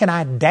said, how can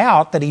I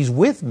doubt that he's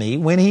with me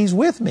when he's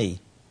with me?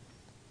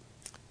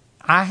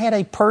 I had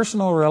a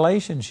personal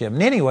relationship.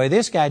 And anyway,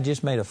 this guy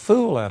just made a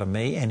fool out of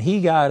me, and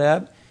he got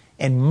up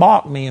and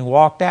mocked me and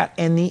walked out.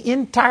 And the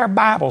entire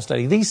Bible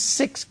study, these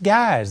 6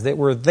 guys that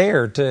were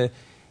there to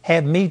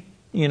have me,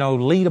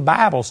 lead a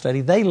Bible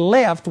study, they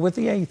left with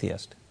the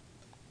atheist.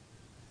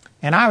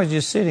 And I was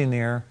just sitting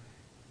there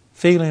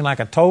feeling like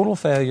a total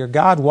failure.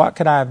 God, what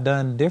could I have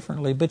done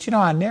differently? But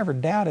I never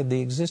doubted the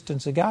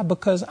existence of God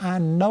because I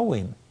know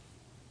Him.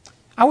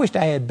 I wished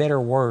I had better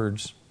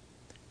words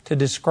to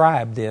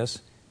describe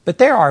this, but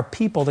there are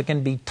people that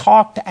can be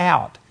talked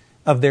out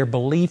of their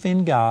belief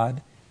in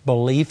God,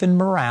 belief in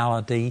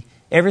morality.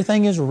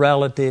 Everything is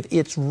relative.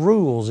 It's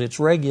rules, it's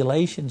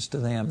regulations to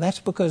them.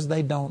 That's because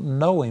they don't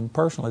know Him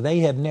personally. They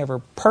have never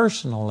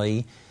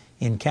personally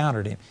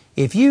encountered Him.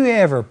 If you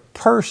ever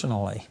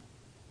personally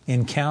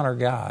encounter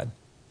God,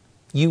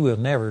 you will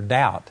never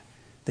doubt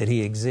that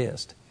He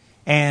exists.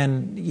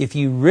 And if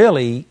you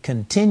really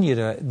continue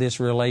this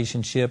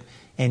relationship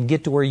and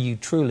get to where you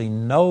truly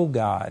know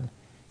God,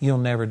 you'll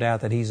never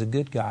doubt that He's a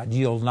good God.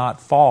 You'll not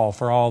fall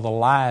for all the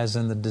lies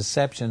and the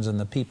deceptions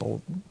and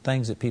the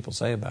things that people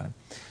say about Him.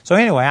 So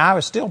anyway, I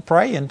was still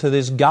praying to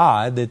this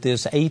God that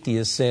this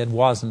atheist said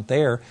wasn't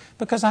there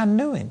because I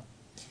knew Him.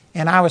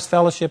 And I was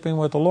fellowshipping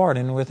with the Lord,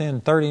 and within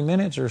 30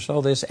 minutes or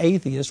so, this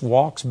atheist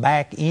walks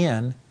back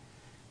in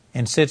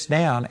and sits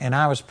down, and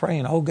I was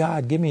praying, oh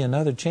God, give me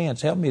another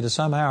chance. Help me to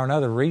somehow or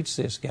another reach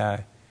this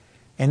guy.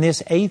 And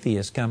this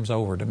atheist comes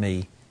over to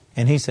me,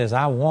 and he says,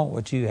 I want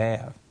what you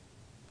have.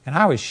 And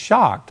I was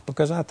shocked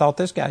because I thought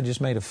this guy just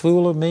made a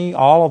fool of me.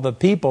 All of the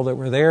people that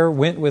were there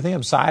went with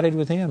him, sided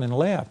with him, and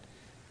left.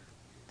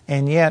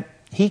 And yet,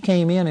 he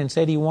came in and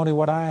said he wanted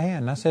what I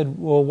had. And I said,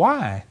 well,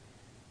 why?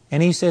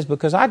 And he says,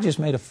 because I just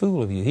made a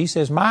fool of you. He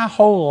says, my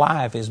whole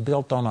life is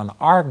built on an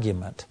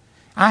argument.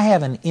 I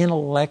have an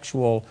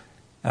intellectual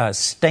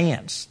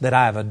stance that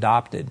I've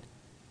adopted.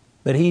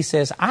 But he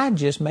says, I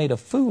just made a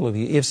fool of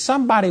you. If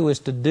somebody was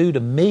to do to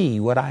me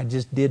what I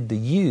just did to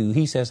you,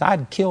 he says,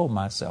 I'd kill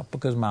myself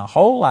because my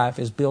whole life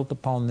is built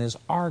upon this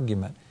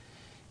argument.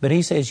 But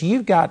he says,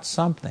 you've got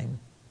something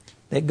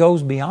that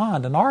goes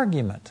beyond an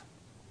argument.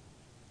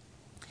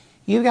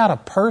 You've got a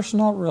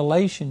personal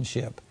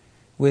relationship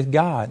with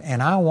God,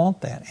 and I want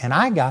that. And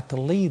I got to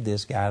lead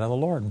this guy to the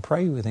Lord and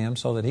pray with him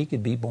so that he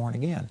could be born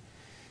again.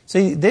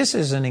 See, this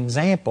is an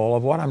example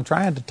of what I'm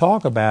trying to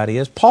talk about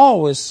is Paul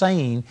was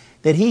saying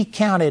that he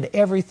counted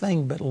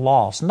everything but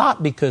loss,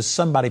 not because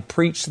somebody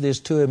preached this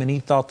to him and he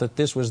thought that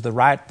this was the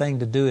right thing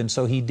to do and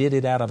so he did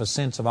it out of a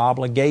sense of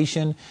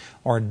obligation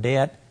or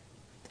debt.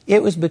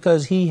 It was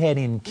because he had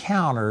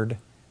encountered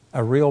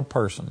a real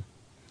person.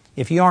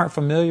 If you aren't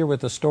familiar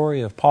with the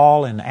story of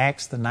Paul in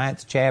Acts, the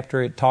 9th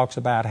chapter, it talks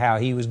about how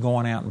he was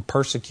going out and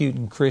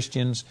persecuting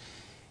Christians,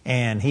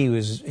 and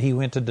he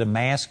went to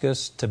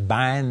Damascus to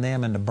bind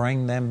them and to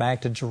bring them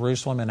back to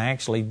Jerusalem and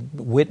actually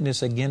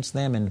witness against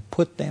them and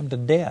put them to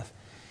death.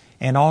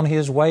 And on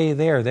his way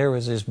there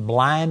was this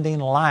blinding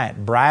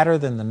light, brighter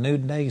than the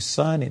noonday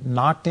sun. It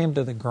knocked him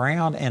to the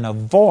ground, and a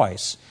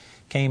voice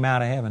came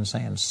out of heaven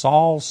saying,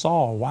 Saul,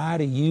 Saul, why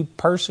do you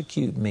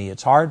persecute me?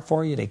 It's hard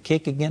for you to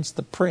kick against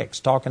the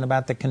pricks, talking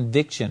about the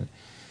conviction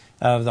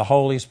of the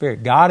Holy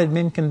Spirit. God had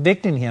been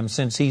convicting him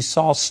since he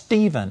saw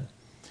Stephen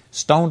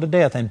stoned to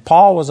death. And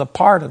Paul was a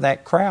part of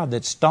that crowd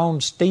that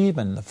stoned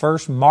Stephen, the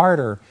first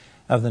martyr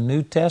of the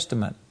New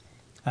Testament.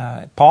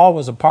 Paul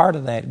was a part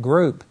of that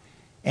group.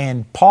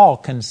 And Paul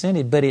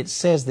consented, but it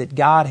says that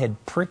God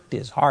had pricked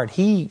his heart.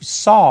 He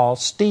saw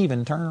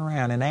Stephen turn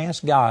around and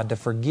ask God to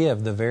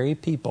forgive the very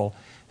people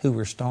who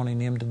were stoning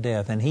him to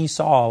death. And he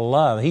saw a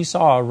love. He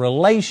saw a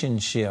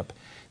relationship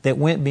that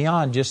went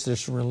beyond just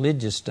this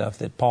religious stuff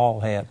that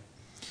Paul had.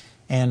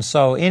 And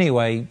so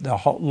anyway, the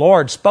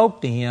Lord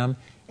spoke to him,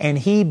 and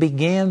he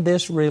began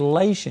this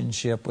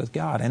relationship with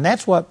God. And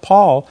that's what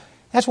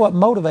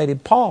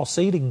motivated Paul,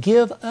 to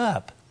give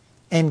up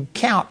and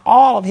count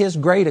all of his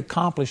great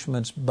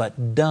accomplishments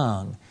but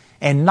dung,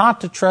 and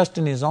not to trust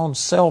in his own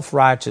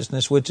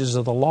self-righteousness, which is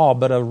of the law,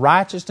 but a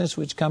righteousness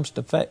which comes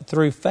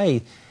through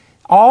faith.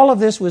 All of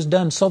this was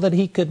done so that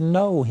he could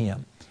know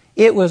Him.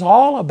 It was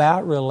all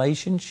about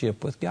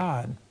relationship with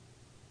God.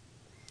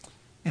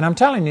 And I'm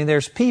telling you,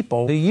 there's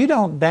people who you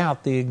don't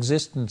doubt the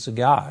existence of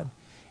God,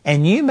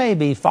 and you may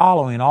be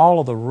following all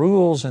of the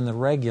rules and the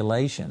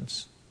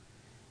regulations.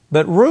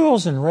 But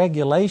rules and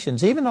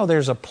regulations, even though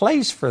there's a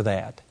place for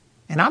that,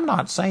 and I'm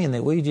not saying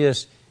that we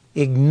just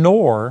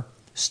ignore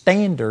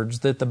standards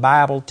that the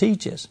Bible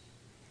teaches.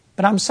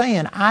 But I'm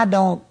saying I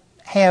don't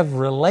have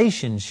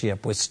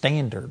relationship with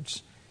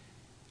standards.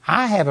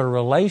 I have a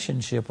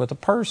relationship with a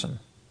person.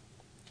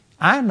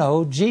 I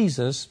know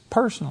Jesus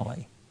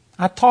personally.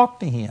 I talk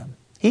to Him.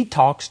 He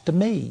talks to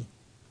me.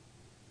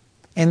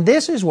 And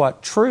this is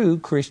what true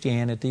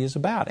Christianity is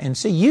about. And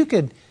see, you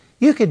could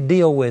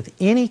deal with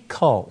any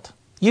cult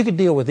You could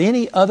deal with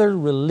any other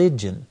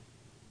religion.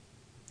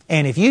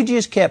 And if you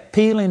just kept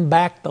peeling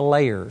back the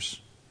layers,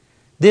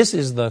 this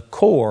is the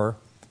core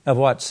of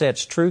what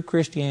sets true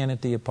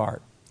Christianity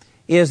apart,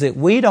 is that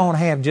we don't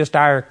have just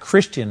our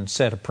Christian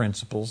set of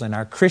principles and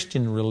our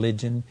Christian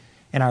religion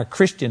and our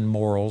Christian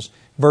morals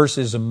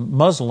versus a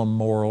Muslim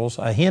morals,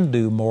 a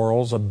Hindu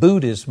morals, a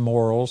Buddhist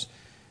morals,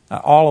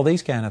 all of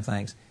these kind of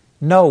things.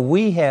 No,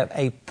 we have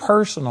a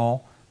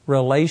personal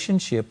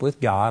relationship with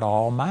God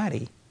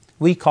Almighty.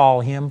 We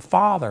call Him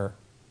Father.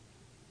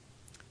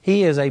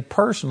 He is a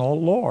personal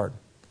Lord.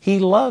 He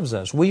loves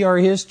us. We are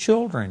His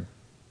children.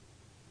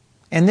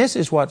 And this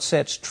is what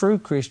sets true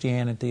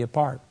Christianity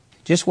apart.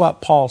 Just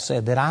what Paul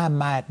said, that I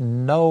might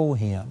know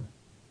Him.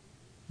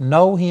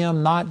 Know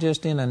Him not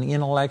just in an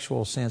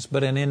intellectual sense,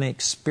 but in an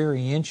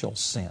experiential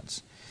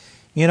sense.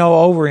 You know,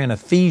 over in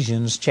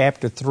Ephesians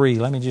chapter 3,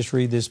 let me just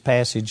read this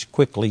passage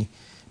quickly.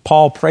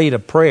 Paul prayed a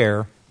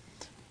prayer,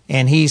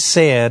 and he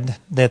said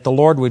that the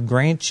Lord would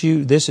grant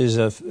you, this is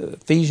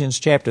Ephesians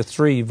chapter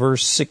 3,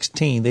 verse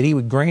 16, that He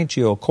would grant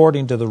you,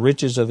 according to the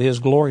riches of His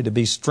glory, to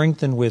be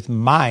strengthened with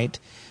might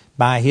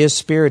by His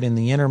Spirit in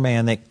the inner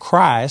man, that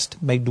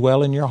Christ may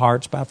dwell in your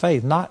hearts by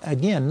faith. Not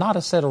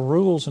a set of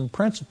rules and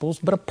principles,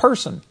 but a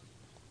person.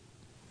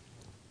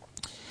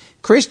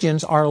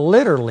 Christians are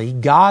literally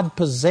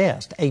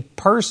God-possessed. A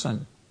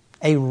person,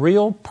 a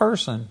real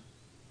person,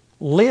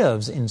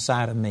 lives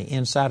inside of me,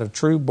 inside of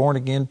true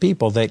born-again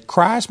people, that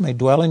Christ may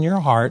dwell in your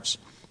hearts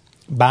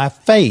by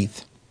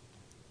faith,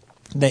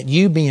 that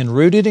you, being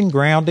rooted and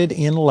grounded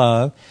in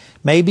love,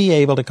 may be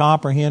able to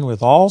comprehend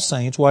with all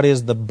saints what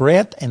is the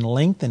breadth and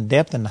length and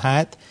depth and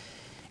height,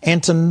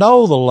 and to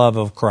know the love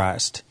of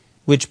Christ,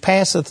 which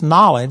passeth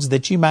knowledge,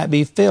 that you might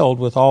be filled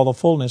with all the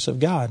fullness of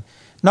God.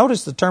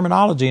 Notice the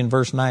terminology in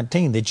verse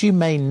 19, that you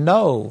may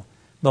know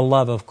the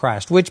love of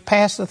Christ, which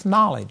passeth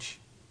knowledge.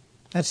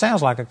 That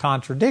sounds like a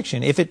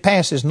contradiction. If it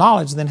passes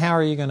knowledge, then how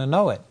are you going to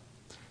know it?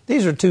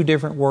 These are two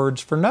different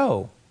words for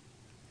know.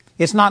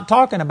 It's not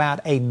talking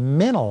about a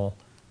mental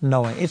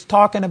knowing. It's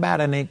talking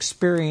about an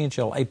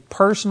experiential, a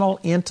personal,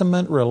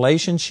 intimate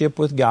relationship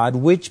with God,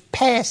 which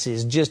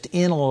passes just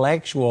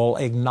intellectual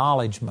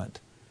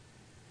acknowledgement.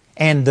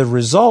 And the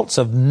results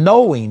of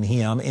knowing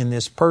Him in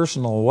this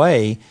personal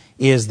way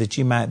is that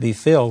you might be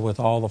filled with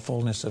all the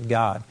fullness of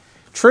God.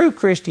 True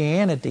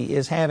Christianity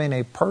is having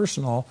a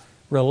personal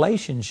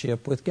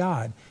relationship with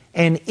God.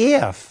 And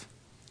if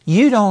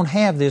you don't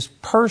have this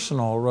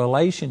personal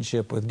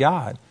relationship with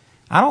God,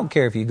 I don't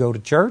care if you go to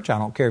church, I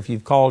don't care if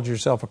you've called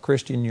yourself a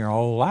Christian your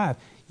whole life,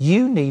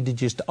 you need to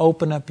just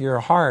open up your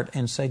heart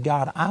and say,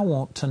 God, I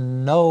want to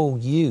know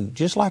You.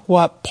 Just like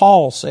what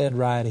Paul said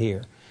right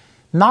here.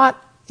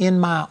 Not in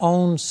my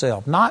own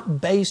self, not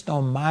based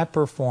on my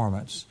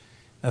performance.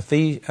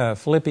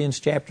 Philippians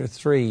chapter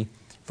 3,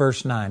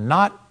 verse 9.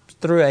 Not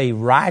through a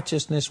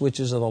righteousness which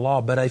is of the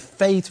law, but a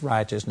faith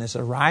righteousness,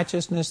 a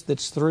righteousness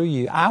that's through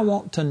You. I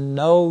want to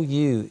know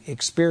You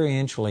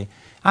experientially.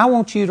 I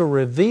want You to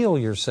reveal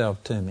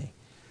Yourself to me.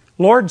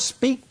 Lord,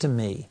 speak to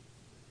me.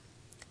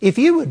 If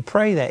you would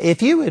pray that,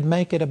 if you would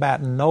make it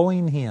about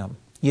knowing Him,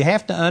 you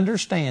have to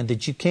understand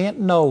that you can't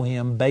know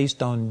Him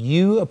based on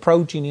you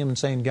approaching Him and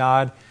saying,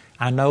 God,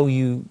 I know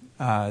You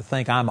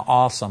think I'm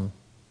awesome,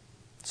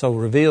 so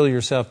reveal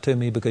Yourself to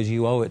me because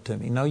You owe it to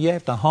me. No, you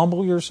have to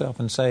humble yourself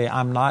and say,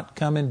 I'm not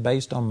coming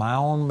based on my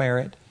own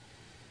merit.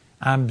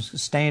 I'm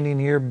standing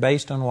here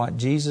based on what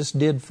Jesus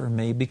did for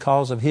me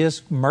because of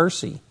His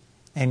mercy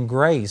and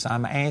grace.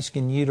 I'm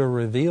asking You to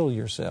reveal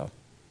Yourself.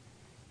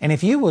 And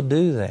if you will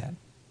do that,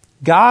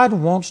 God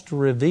wants to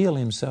reveal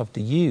Himself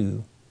to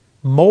you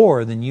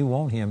more than you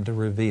want Him to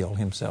reveal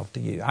Himself to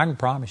you. I can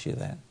promise you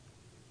that.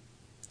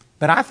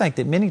 But I think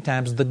that many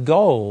times the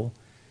goal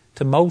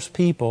to most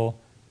people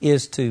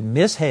is to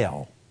miss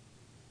hell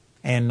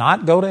and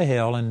not go to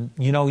hell. And,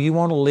 you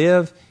want to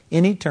live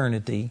in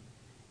eternity.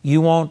 You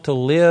want to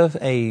live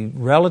a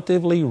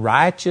relatively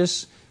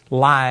righteous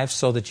life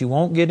so that you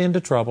won't get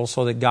into trouble,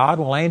 so that God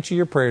will answer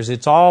your prayers.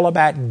 It's all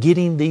about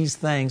getting these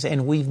things,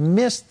 and we've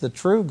missed the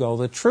true goal.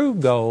 The true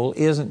goal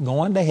isn't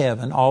going to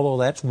heaven, although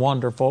that's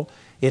wonderful.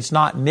 It's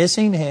not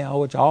missing hell,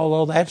 which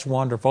although that's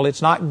wonderful.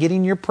 It's not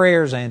getting your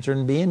prayers answered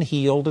and being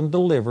healed and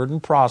delivered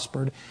and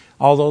prospered,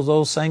 although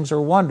those things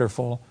are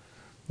wonderful.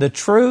 The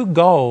true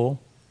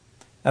goal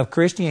of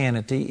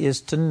Christianity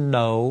is to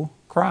know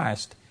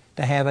Christ,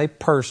 to have a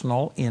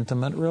personal,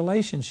 intimate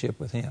relationship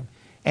with Him.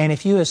 And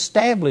if you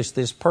establish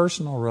this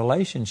personal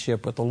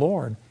relationship with the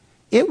Lord,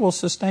 it will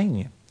sustain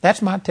you.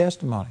 That's my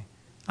testimony.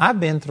 I've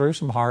been through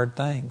some hard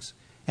things.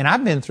 And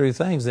I've been through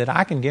things that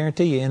I can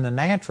guarantee you in the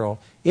natural,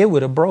 it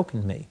would have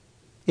broken me.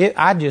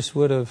 I just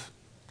would have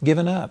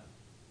given up.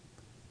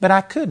 But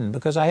I couldn't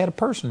because I had a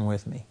person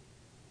with me.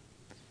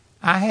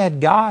 I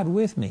had God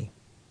with me.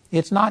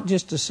 It's not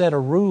just a set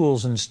of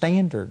rules and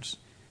standards,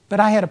 but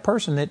I had a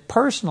person that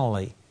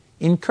personally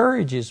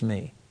encourages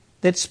me,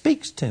 that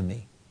speaks to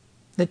me,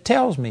 that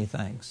tells me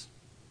things.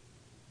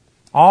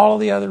 All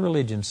of the other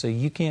religions say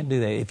you can't do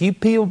that. If you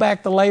peel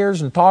back the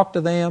layers and talk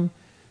to them,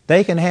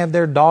 they can have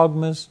their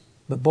dogmas,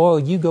 But boy,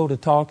 you go to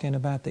talking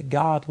about that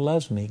God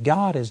loves me.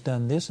 God has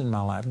done this in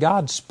my life.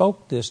 God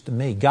spoke this to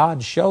me.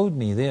 God showed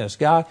me this.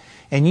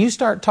 And you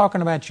start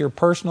talking about your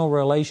personal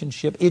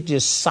relationship, it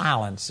just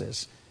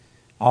silences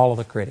all of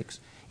the critics.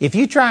 If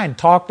you try and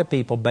talk to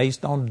people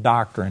based on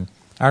doctrine,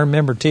 I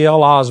remember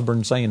T.L.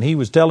 Osborne saying he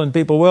was telling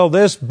people, well,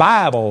 this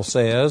Bible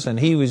says, and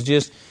he was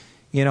just,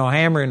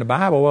 hammering the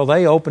Bible. Well,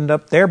 they opened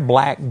up their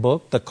black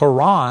book, the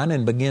Quran,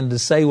 and began to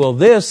say, well,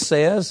 this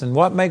says, and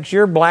what makes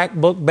your black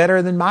book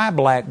better than my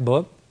black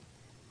book?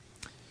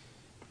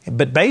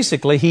 But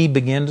basically, he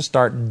began to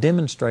start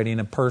demonstrating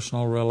a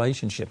personal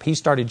relationship. He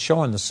started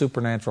showing the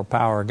supernatural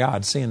power of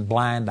God, seeing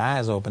blind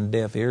eyes open,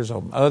 deaf ears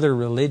open. Other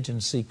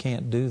religions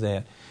can't do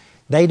that.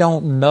 They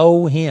don't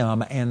know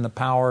Him and the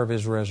power of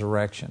His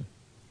resurrection.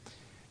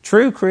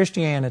 True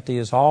Christianity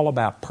is all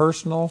about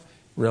personal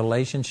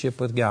relationship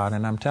with God.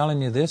 And I'm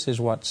telling you, this is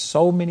what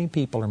so many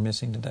people are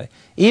missing today.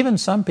 Even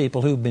some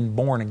people who've been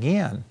born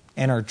again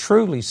and are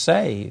truly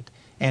saved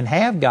and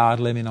have God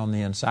living on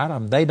the inside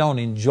of them, they don't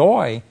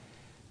enjoy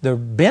the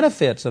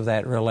benefits of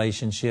that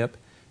relationship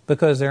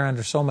because they're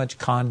under so much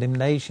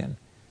condemnation.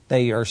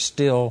 They are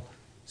still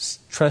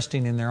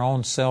trusting in their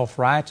own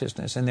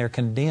self-righteousness, and they're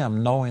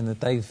condemned knowing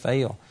that they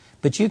fail.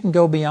 But you can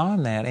go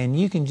beyond that, and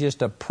you can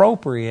just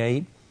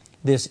appropriate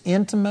this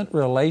intimate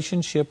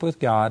relationship with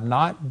God,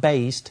 not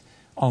based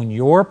on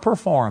your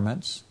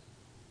performance,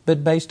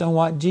 but based on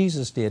what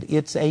Jesus did.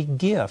 It's a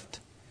gift.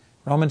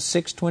 Romans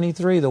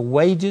 6:23, the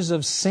wages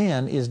of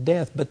sin is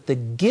death, but the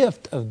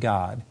gift of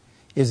God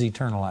is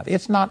eternal life.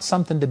 It's not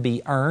something to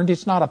be earned.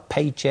 It's not a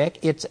paycheck.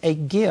 It's a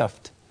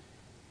gift.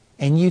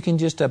 And you can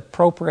just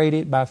appropriate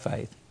it by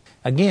faith.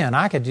 Again,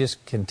 I could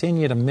just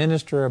continue to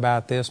minister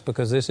about this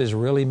because this is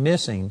really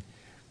missing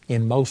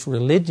in most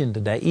religion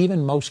today.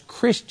 Even most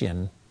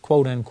Christian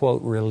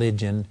quote-unquote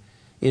religion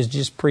is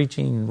just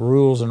preaching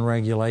rules and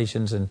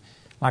regulations. And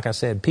like I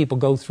said, people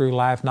go through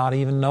life not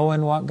even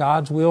knowing what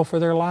God's will for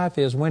their life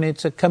is when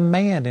it's a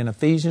command in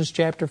Ephesians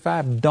chapter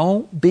 5.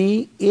 Don't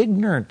be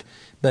ignorant,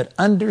 but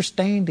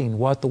understanding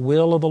what the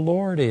will of the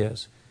Lord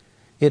is.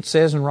 It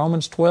says in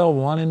Romans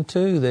 12:1 and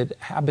 2 that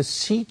I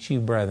beseech you,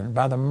 brethren,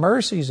 by the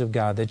mercies of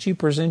God, that you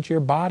present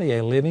your body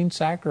a living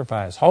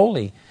sacrifice,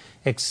 holy,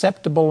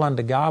 acceptable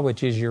unto God,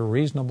 which is your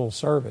reasonable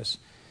service.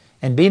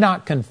 And be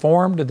not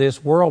conformed to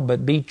this world,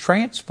 but be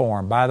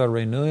transformed by the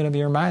renewing of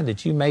your mind,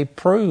 that you may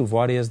prove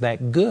what is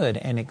that good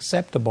and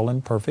acceptable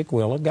and perfect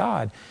will of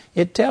God.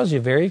 It tells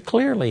you very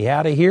clearly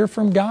how to hear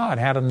from God,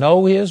 how to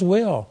know His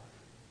will.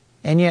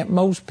 And yet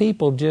most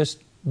people just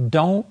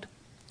don't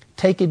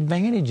take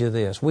advantage of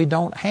this. We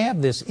don't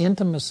have this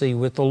intimacy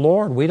with the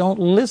Lord. We don't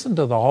listen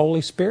to the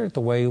Holy Spirit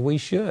the way we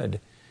should.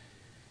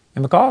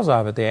 And because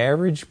of it, the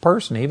average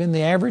person, even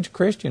the average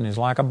Christian, is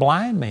like a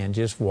blind man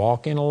just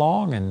walking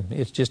along, and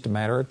it's just a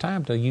matter of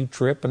time till you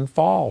trip and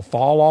fall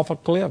off a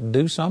cliff,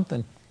 do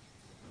something.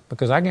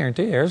 Because I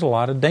guarantee you, there's a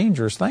lot of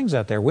dangerous things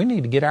out there. We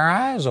need to get our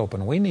eyes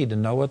open. We need to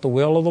know what the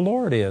will of the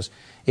Lord is.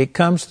 It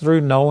comes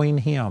through knowing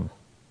Him.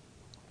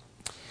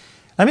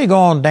 Let me go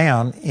on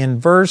down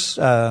in verse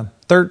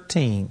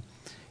 13.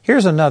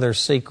 Here's another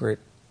secret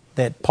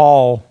that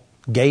Paul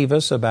gave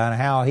us about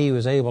how he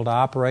was able to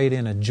operate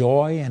in a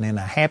joy and in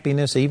a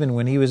happiness even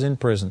when he was in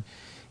prison.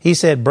 He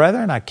said,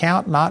 "Brethren, I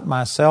count not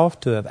myself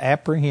to have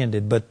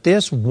apprehended, but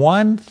this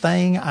one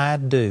thing I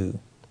do,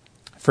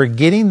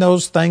 forgetting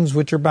those things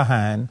which are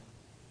behind,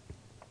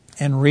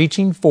 and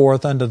reaching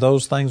forth unto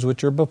those things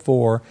which are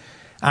before,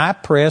 I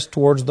press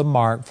towards the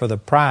mark for the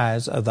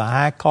prize of the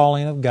high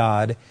calling of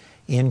God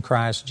in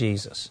Christ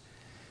Jesus."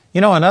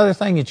 You know, another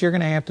thing that you're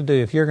going to have to do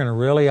if you're going to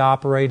really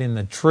operate in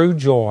the true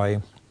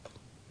joy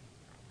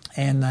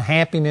and the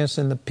happiness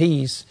and the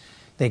peace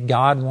that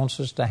God wants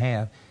us to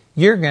have,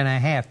 you're going to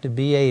have to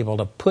be able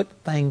to put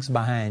things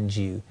behind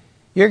you.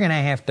 You're going to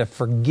have to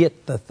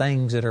forget the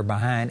things that are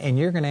behind, and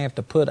you're going to have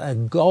to put a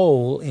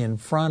goal in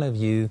front of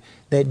you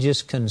that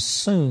just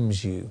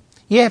consumes you.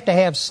 You have to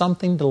have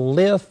something to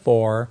live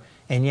for,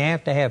 and you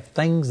have to have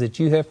things that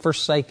you have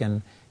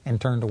forsaken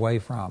and turned away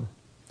from.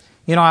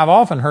 You know, I've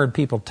often heard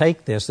people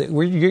take this, that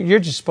you're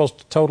just supposed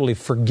to totally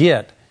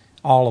forget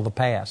all of the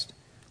past.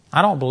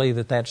 I don't believe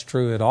that that's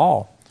true at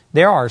all.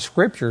 There are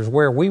scriptures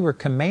where we were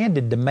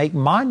commanded to make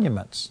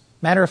monuments.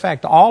 Matter of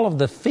fact, all of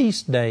the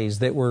feast days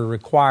that were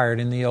required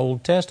in the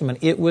Old Testament,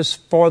 it was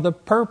for the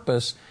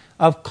purpose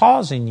of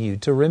causing you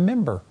to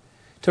remember.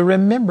 To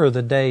remember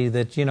the day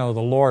that, the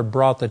Lord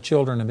brought the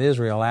children of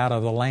Israel out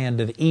of the land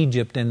of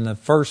Egypt and the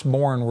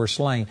firstborn were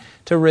slain.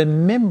 To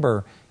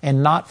remember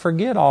and not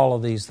forget all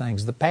of these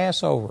things. The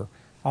Passover,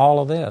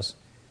 all of this.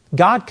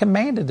 God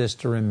commanded us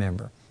to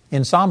remember.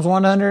 In Psalms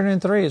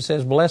 103, it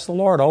says, "Bless the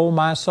Lord, O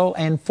my soul,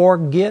 and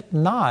forget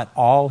not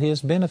all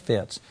His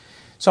benefits."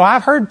 So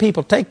I've heard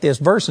people take this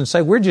verse and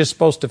say, we're just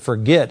supposed to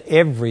forget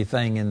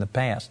everything in the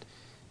past.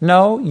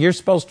 No, you're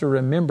supposed to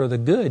remember the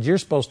good. You're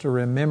supposed to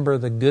remember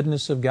the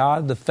goodness of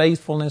God, the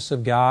faithfulness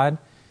of God.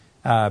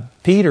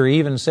 Peter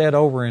even said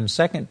over in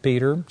 2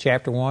 Peter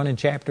chapter 1 and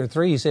chapter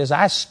 3, he says,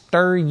 "I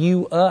stir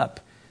you up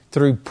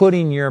through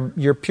putting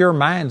your pure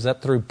minds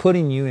up, through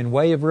putting you in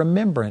way of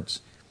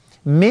remembrance.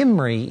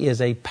 Memory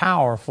is a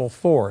powerful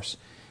force.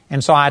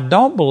 And so I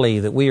don't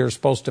believe that we are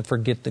supposed to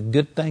forget the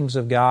good things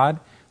of God.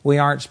 We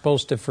aren't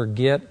supposed to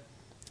forget,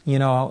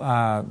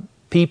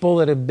 people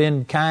that have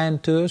been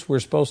kind to us. We're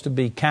supposed to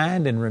be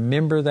kind and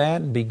remember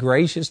that and be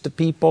gracious to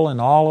people and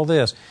all of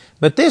this.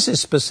 But this is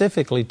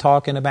specifically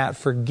talking about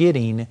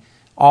forgetting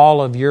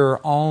all of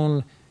your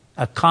own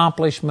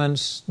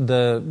accomplishments,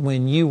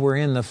 when you were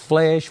in the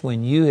flesh,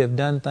 when you have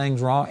done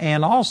things wrong,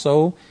 and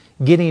also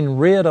getting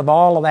rid of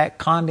all of that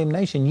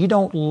condemnation. You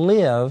don't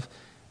live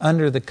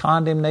under the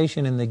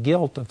condemnation and the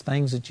guilt of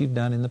things that you've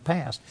done in the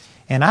past.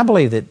 And I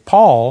believe that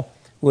Paul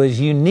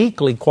was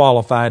uniquely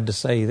qualified to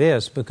say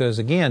this because,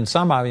 again,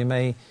 some of you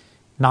may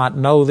not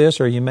know this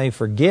or you may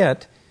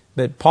forget,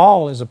 but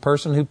Paul is a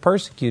person who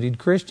persecuted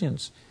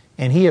Christians.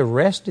 And he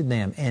arrested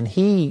them, and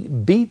he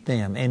beat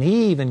them, and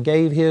he even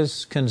gave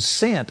his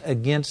consent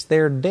against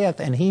their death,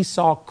 and he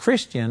saw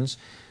Christians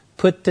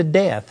put to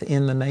death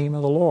in the name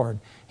of the Lord.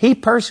 He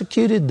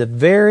persecuted the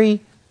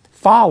very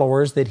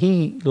followers that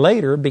he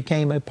later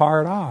became a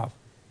part of.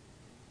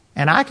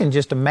 And I can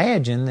just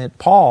imagine that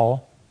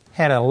Paul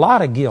had a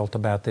lot of guilt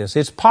about this.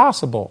 It's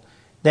possible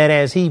that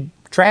as he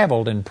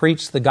traveled and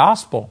preached the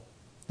gospel,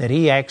 that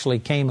he actually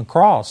came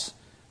across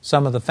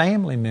some of the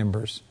family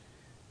members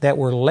that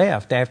were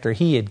left after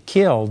he had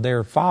killed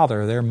their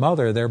father, their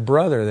mother, their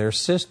brother, their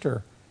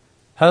sister,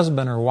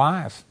 husband or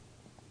wife.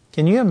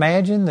 Can you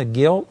imagine the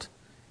guilt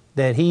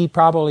that he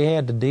probably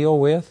had to deal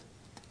with?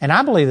 And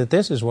I believe that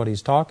this is what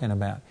he's talking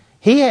about.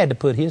 He had to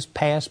put his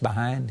past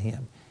behind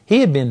him.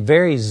 He had been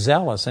very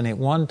zealous, and at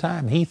one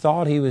time he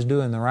thought he was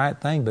doing the right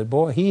thing, but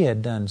boy, he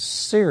had done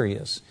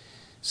serious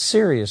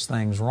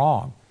things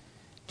wrong.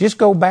 Just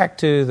go back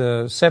to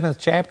the 7th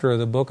chapter of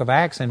the book of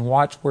Acts and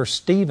watch where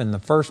Stephen, the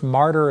first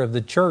martyr of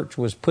the church,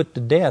 was put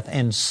to death,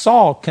 and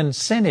Saul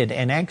consented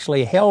and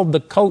actually held the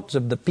coats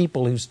of the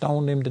people who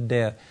stoned him to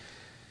death.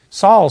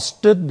 Saul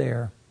stood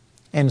there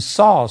and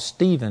saw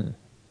Stephen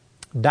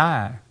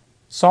die,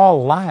 saw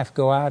life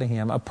go out of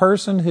him, a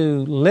person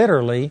who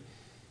literally,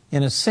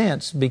 in a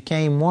sense,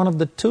 became one of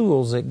the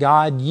tools that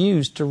God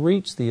used to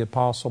reach the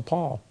Apostle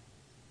Paul.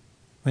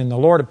 When the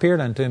Lord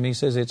appeared unto him, he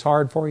says, it's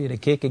hard for you to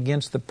kick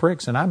against the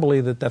pricks. And I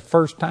believe that the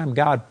first time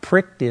God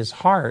pricked his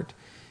heart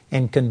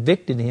and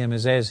convicted him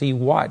is as he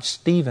watched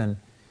Stephen,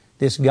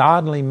 this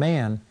godly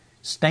man,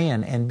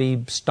 stand and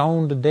be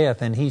stoned to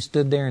death. And he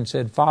stood there and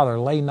said, Father,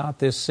 lay not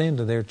this sin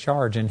to their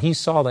charge. And he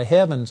saw the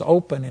heavens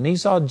open, and he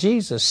saw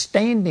Jesus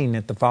standing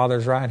at the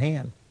Father's right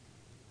hand.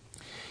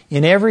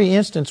 In every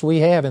instance we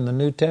have in the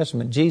New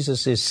Testament,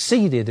 Jesus is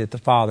seated at the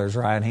Father's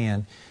right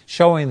hand,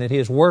 showing that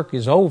his work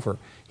is over.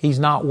 He's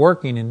not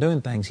working and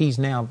doing things. He's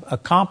now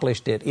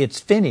accomplished it. It's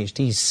finished.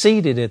 He's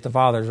seated at the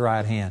Father's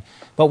right hand.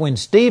 But when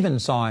Stephen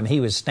saw him, he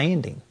was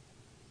standing.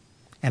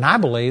 And I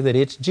believe that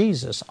it's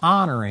Jesus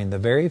honoring the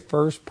very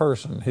first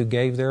person who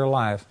gave their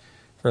life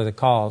for the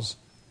cause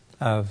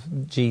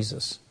of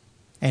Jesus.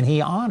 And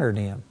he honored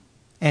him.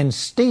 And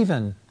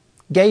Stephen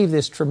gave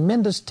this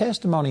tremendous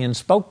testimony and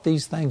spoke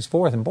these things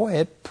forth. And boy,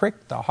 it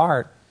pricked the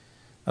heart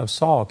of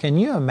Saul. Can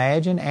you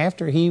imagine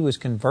after he was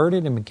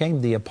converted and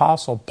became the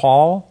Apostle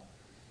Paul?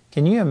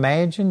 Can you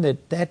imagine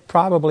that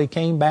probably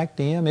came back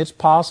to him? It's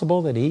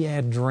possible that he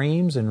had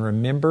dreams and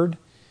remembered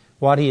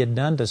what he had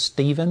done to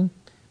Stephen,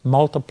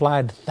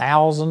 multiplied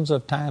thousands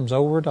of times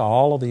over to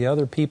all of the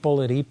other people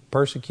that he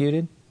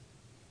persecuted.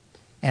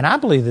 And I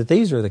believe that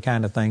these are the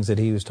kind of things that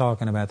he was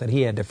talking about, that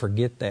he had to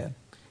forget that.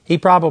 He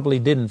probably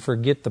didn't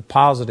forget the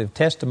positive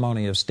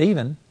testimony of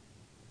Stephen.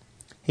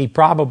 He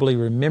probably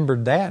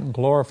remembered that and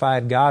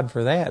glorified God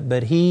for that,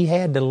 but he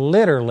had to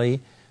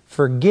literally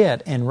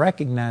forget and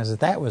recognize that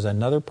that was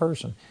another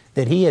person,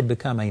 that he had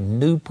become a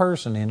new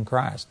person in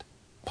Christ.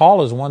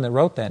 Paul is the one that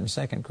wrote that in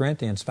 2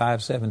 Corinthians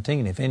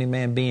 5:17. If any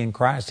man be in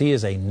Christ, he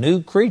is a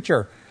new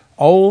creature.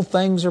 Old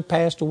things are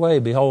passed away.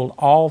 Behold,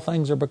 all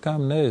things are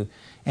become new.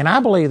 And I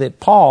believe that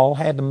Paul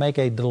had to make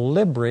a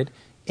deliberate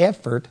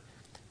effort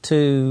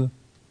to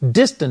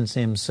distance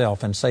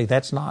himself and say,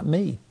 that's not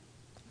me.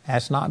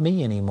 That's not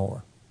me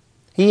anymore.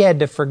 He had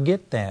to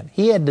forget that.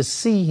 He had to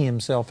see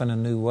himself in a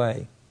new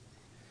way.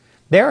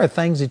 There are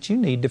things that you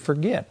need to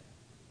forget.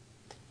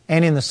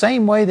 And in the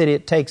same way that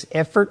it takes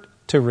effort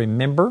to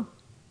remember,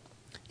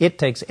 it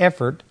takes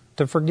effort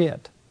to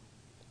forget.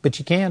 But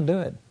you can do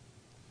it.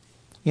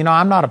 You know,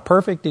 I'm not a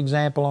perfect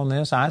example on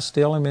this. I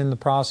still am in the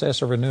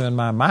process of renewing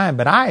my mind,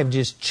 but I have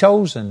just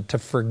chosen to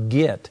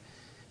forget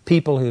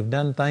people who have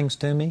done things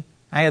to me.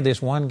 I had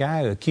this one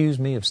guy who accused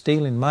me of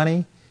stealing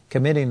money,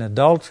 committing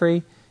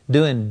adultery,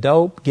 doing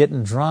dope,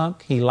 getting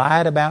drunk. He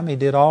lied about me,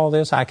 did all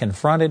this. I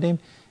confronted him.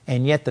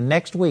 And yet the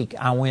next week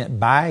I went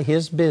by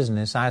his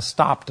business. I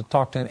stopped to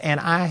talk to him, and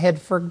I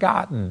had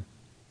forgotten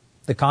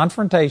the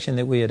confrontation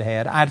that we had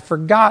had. I'd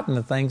forgotten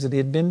the things that he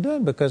had been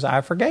doing because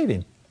I forgave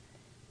him.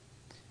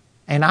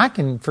 And I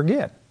can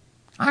forget.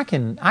 I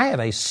have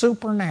a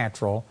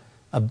supernatural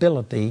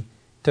ability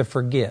to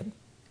forget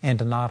and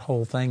to not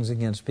hold things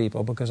against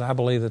people, because I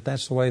believe that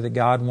that's the way that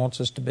God wants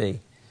us to be.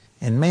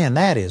 And man,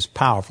 that is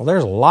powerful.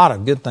 There's a lot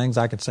of good things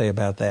I could say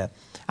about that.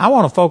 I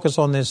want to focus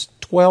on this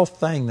 12th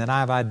thing that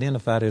I've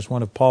identified as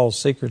one of Paul's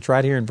secrets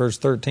right here in verse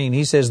 13.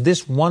 He says,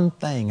 this one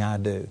thing I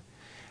do.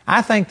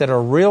 I think that a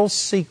real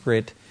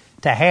secret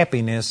to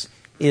happiness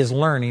is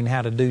learning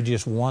how to do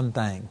just one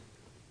thing.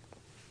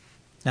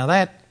 Now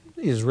that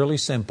is really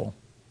simple,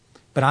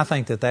 but I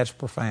think that that's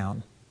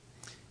profound.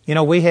 You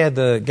know, we had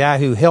the guy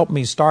who helped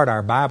me start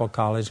our Bible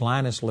college,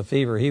 Linus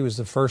Lefevre. He was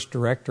the first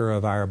director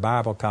of our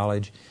Bible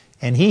college,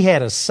 and he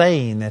had a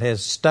saying that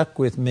has stuck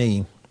with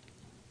me,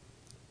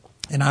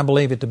 and I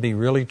believe it to be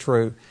really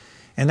true.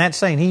 And that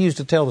saying, he used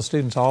to tell the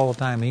students all the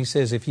time, he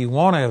says, if you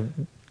want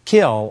to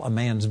kill a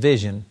man's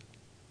vision,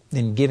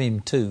 then give him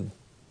two.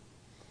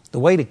 The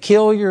way to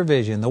kill your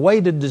vision, the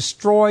way to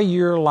destroy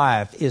your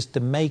life is to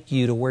make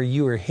you to where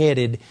you are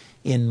headed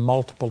in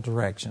multiple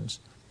directions.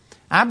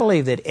 I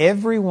believe that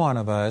every one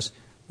of us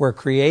were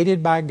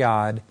created by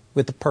God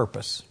with a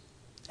purpose,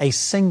 a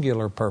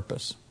singular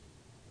purpose.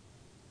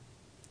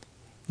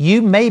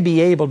 You may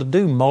be able to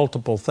do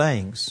multiple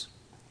things,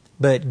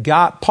 but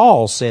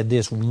Paul said,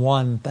 this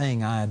one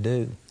thing I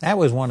do. That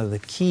was one of the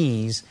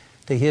keys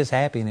to his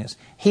happiness.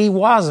 He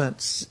wasn't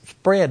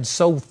spread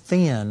so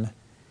thin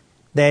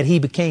that he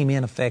became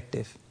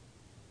ineffective.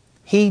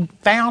 He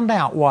found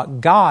out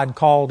what God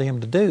called him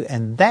to do,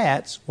 and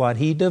that's what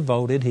he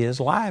devoted his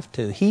life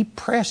to. He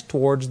pressed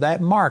towards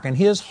that mark, and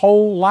his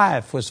whole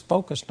life was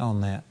focused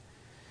on that.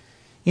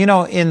 You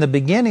know, in the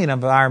beginning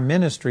of our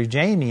ministry,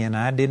 Jamie and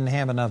I didn't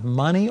have enough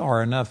money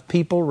or enough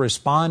people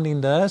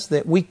responding to us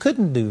that we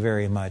couldn't do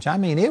very much. I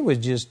mean, it was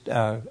just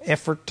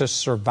effort to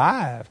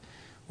survive.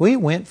 We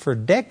went for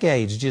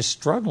decades just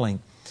struggling.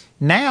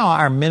 Now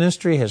our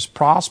ministry has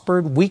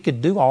prospered. We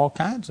could do all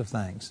kinds of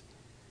things.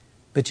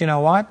 But you know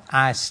what?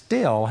 I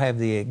still have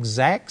the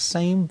exact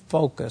same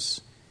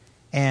focus.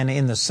 And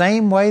in the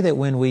same way that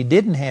when we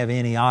didn't have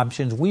any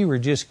options, we were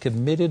just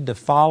committed to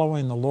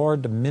following the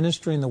Lord, to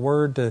ministering the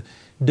Word, to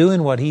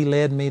doing what He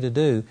led me to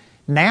do.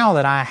 Now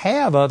that I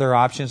have other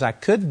options, I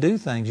could do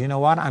things. You know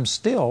what? I'm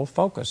still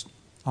focused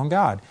on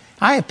God.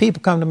 I have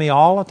people come to me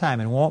all the time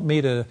and want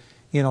me to,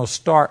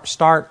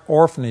 start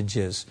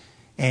orphanages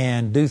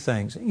and do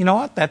things. You know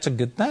what? That's a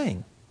good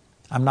thing.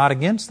 I'm not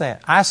against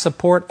that. I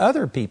support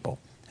other people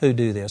who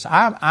do this.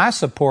 I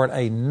support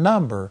a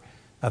number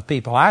of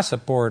people. I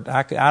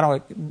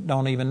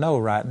don't even know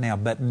right now,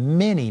 but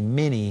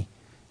many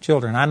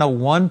children. I know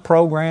one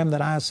program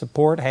that I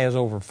support has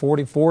over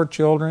 44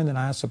 children that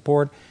I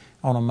support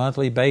on a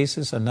monthly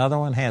basis. Another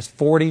one has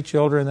 40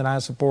 children that I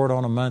support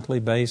on a monthly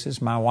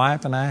basis. My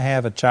wife and I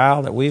have a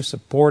child that we've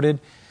supported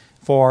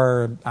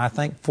for, I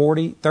think,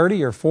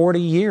 30 or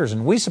 40 years.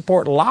 And we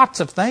support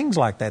lots of things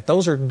like that.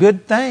 Those are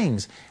good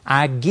things.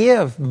 I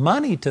give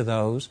money to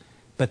those,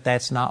 but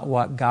that's not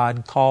what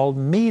God called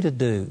me to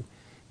do.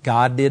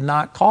 God did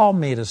not call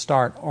me to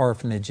start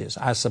orphanages.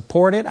 I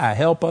support it, I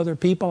help other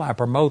people, I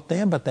promote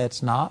them, but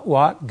that's not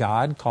what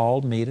God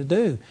called me to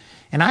do.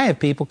 And I have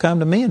people come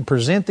to me and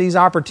present these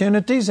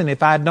opportunities, and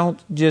if I don't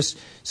just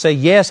say,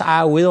 yes,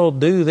 I will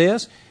do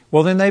this,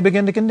 well, then they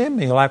begin to condemn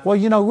me. Like,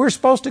 well, we're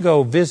supposed to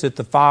go visit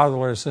the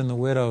fatherless and the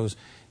widows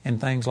and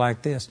things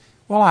like this.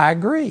 Well, I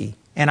agree,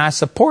 and I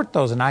support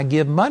those, and I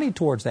give money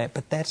towards that,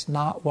 but that's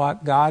not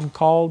what God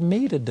called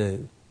me to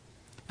do.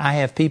 I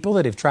have people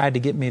that have tried to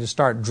get me to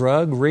start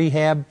drug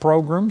rehab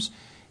programs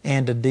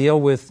and to deal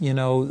with,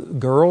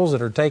 girls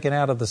that are taken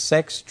out of the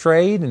sex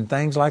trade and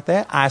things like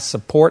that. I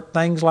support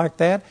things like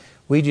that.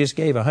 We just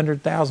gave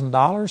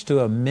 $100,000 to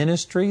a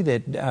ministry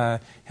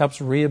that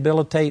helps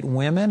rehabilitate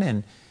women,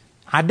 and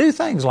I do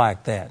things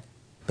like that.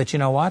 But you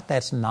know what?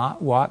 That's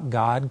not what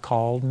God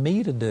called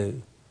me to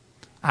do.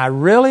 I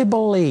really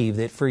believe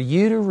that for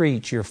you to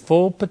reach your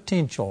full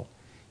potential,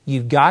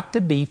 you've got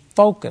to be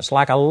focused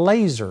like a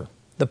laser.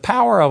 The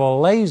power of a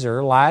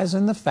laser lies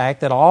in the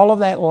fact that all of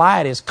that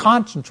light is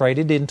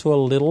concentrated into a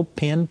little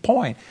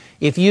pinpoint.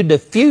 If you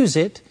diffuse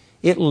it,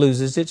 it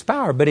loses its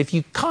power. But if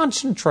you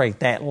concentrate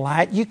that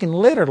light, you can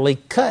literally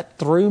cut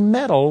through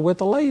metal with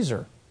a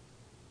laser.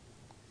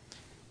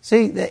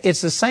 See,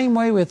 it's the same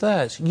way with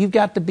us. You've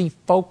got to be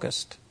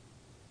focused.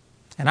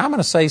 And I'm going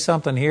to say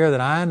something here that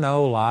I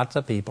know lots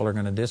of people are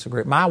going to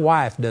disagree. My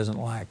wife doesn't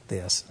like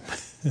this.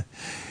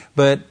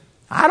 But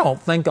I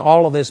don't think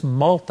all of this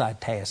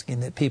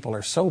multitasking that people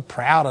are so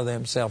proud of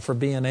themselves for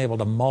being able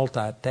to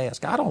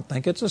multitask, I don't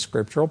think it's a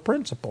scriptural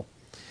principle.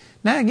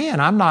 Now again,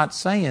 I'm not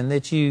saying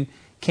that you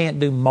can't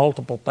do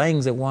multiple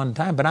things at one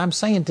time, but I'm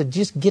saying to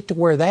just get to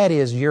where that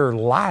is your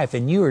life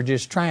and you are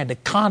just trying to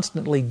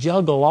constantly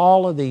juggle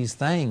all of these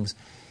things.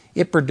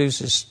 It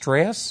produces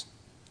stress.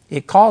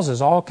 It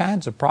causes all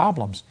kinds of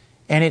problems.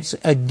 And it's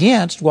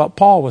against what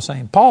Paul was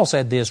saying. Paul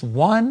said, this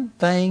one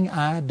thing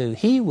I do.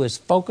 He was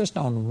focused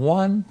on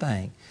one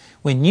thing.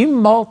 When you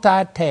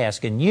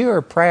multitask and you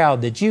are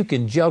proud that you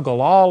can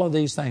juggle all of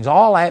these things,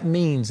 all that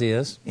means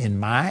is, in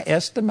my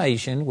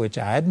estimation, which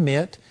I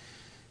admit,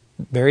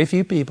 very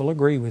few people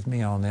agree with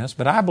me on this,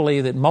 but I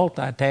believe that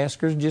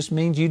multitaskers just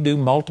means you do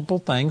multiple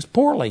things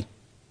poorly.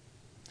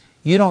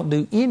 You don't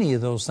do any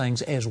of those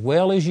things as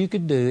well as you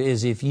could do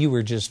as if you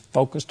were just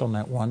focused on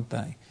that one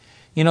thing.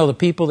 You know, the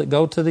people that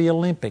go to the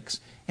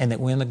Olympics and that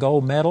win the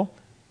gold medal,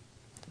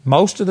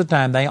 most of the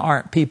time they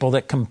aren't people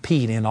that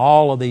compete in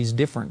all of these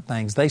different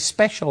things. They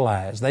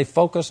specialize. They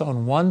focus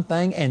on one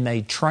thing and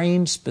they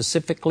train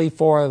specifically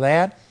for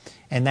that,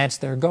 and that's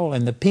their goal.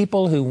 And the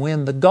people who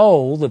win the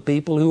gold, the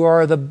people who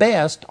are the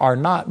best, are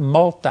not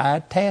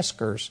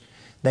multitaskers.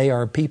 They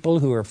are people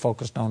who are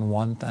focused on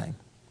one thing.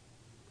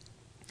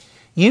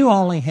 You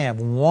only have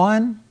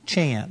one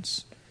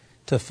chance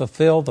to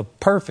fulfill the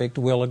perfect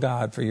will of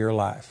God for your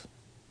life.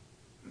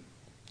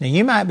 Now,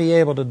 you might be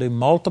able to do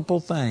multiple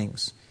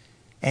things,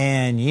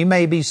 and you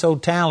may be so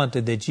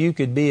talented that you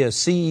could be a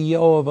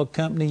CEO of a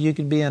company, you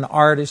could be an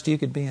artist, you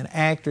could be an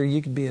actor,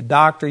 you could be a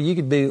doctor,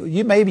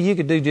 maybe you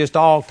could do just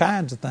all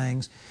kinds of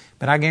things,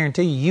 but I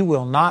guarantee you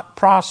will not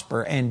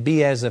prosper and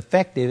be as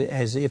effective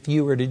as if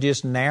you were to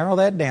just narrow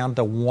that down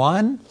to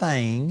one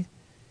thing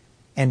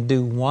and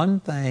do one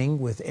thing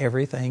with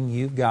everything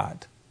you've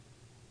got.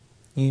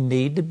 You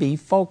need to be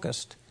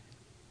focused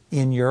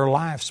in your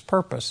life's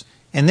purpose.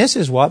 And this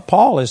is what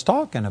Paul is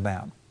talking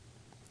about.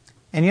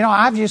 And you know,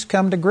 I've just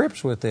come to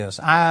grips with this.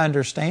 I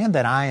understand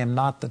that I am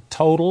not the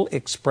total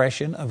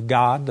expression of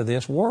God to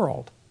this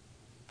world.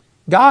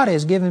 God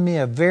has given me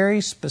a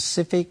very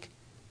specific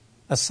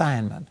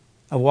assignment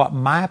of what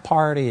my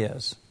part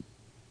is.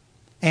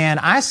 And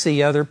I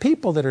see other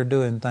people that are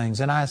doing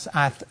things, and I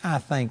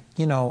think,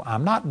 you know,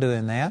 I'm not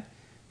doing that,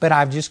 but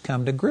I've just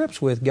come to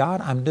grips with God.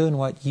 I'm doing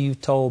what you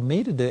told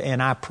me to do,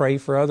 and I pray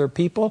for other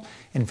people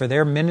and for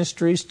their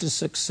ministries to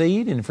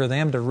succeed and for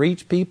them to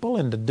reach people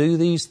and to do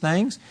these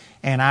things,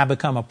 and I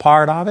become a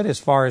part of it as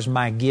far as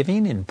my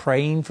giving and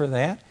praying for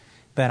that,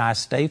 but I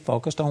stay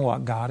focused on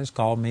what God has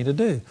called me to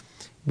do.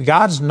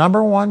 God's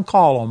number one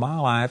call on my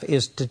life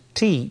is to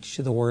teach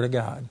the Word of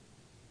God.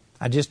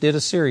 I just did a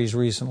series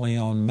recently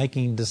on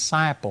making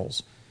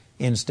disciples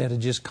instead of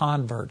just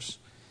converts.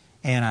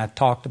 And I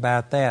talked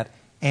about that.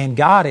 And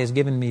God has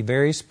given me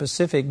very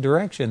specific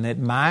direction that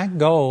my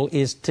goal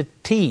is to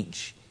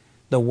teach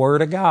the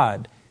Word of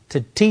God,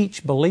 to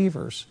teach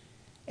believers.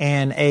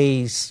 And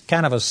a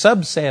kind of a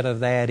subset of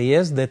that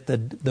is that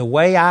the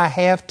way I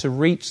have to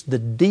reach the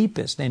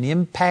deepest and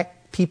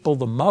impact people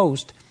the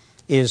most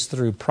is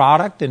through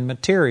product and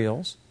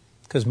materials,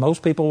 because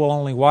most people will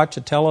only watch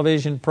a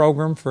television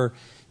program for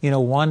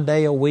one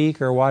day a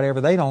week or whatever.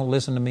 They don't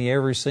listen to me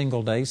every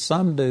single day.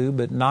 Some do,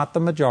 but not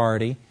the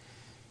majority.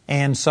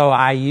 And so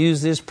I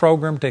use this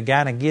program to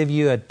kind of give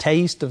you a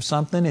taste of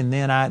something, and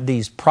then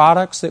these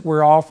products that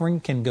we're offering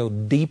can go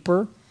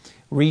deeper,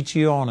 reach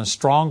you on a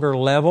stronger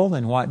level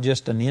than what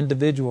just an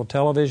individual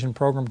television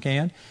program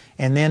can.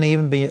 And then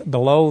even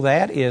below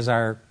that is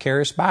our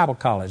Charis Bible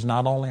College,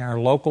 not only our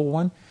local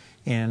one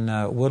in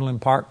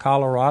Woodland Park,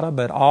 Colorado,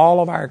 but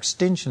all of our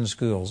extension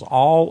schools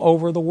all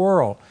over the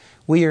world.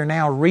 We are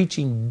now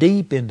reaching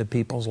deep into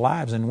people's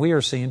lives, and we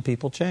are seeing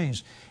people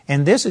change.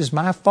 And this is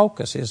my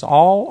focus, is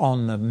all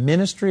on the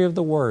ministry of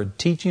the Word,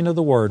 teaching of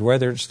the Word,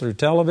 whether it's through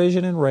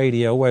television and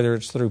radio, whether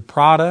it's through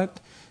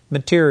product,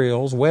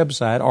 materials,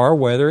 website, or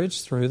whether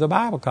it's through the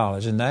Bible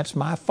College. And that's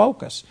my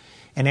focus.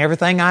 And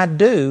everything I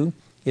do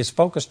is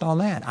focused on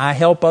that. I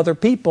help other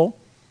people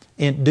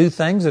do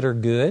things that are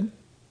good,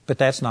 but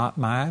that's not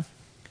my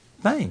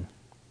thing.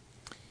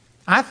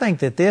 I think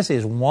that this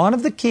is one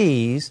of the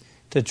keys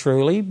to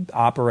truly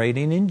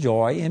operating in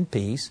joy and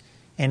peace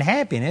and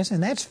happiness,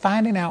 and that's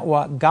finding out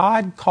what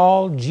God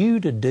called you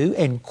to do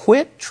and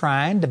quit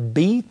trying to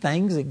be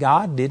things that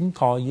God didn't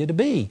call you to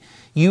be.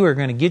 You are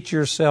going to get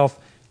yourself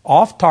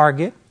off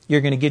target.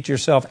 You're going to get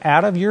yourself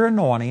out of your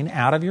anointing,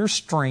 out of your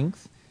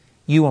strength.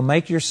 You will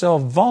make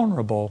yourself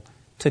vulnerable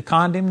to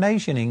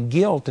condemnation and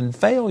guilt and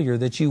failure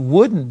that you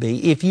wouldn't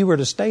be if you were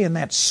to stay in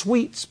that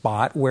sweet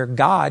spot where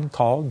God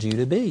called you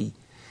to be.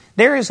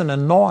 There is an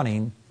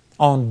anointing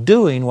on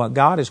doing what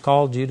God has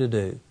called you to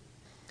do.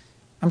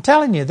 I'm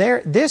telling you,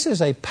 this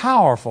is a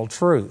powerful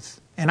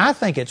truth. And I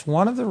think it's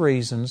one of the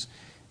reasons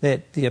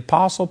that the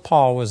Apostle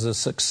Paul was the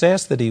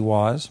success that he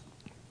was.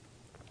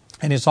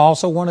 And it's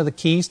also one of the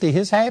keys to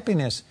his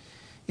happiness,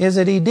 is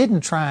that he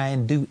didn't try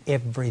and do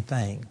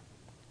everything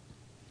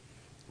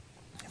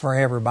for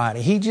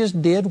everybody. He just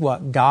did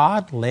what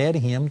God led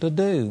him to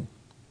do.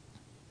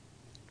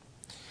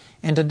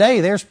 And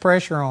today there's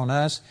pressure on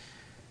us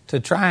to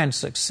try and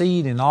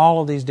succeed in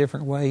all of these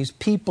different ways.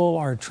 People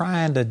are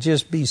trying to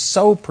just be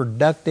so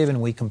productive,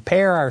 and we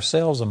compare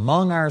ourselves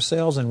among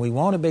ourselves, and we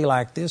want to be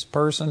like this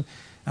person.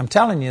 I'm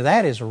telling you,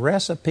 that is a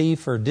recipe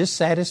for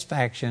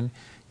dissatisfaction,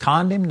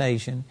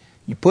 condemnation.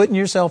 You're putting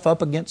yourself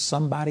up against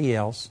somebody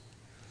else.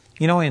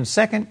 You know, in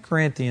 2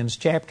 Corinthians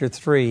chapter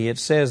 3, it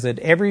says that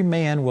every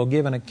man will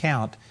give an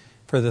account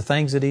for the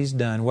things that he's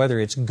done, whether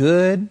it's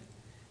good,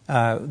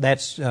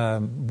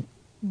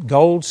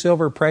 gold,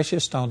 silver,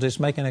 precious stones. It's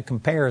making a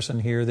comparison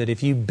here that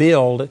if you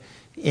build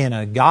in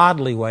a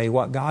godly way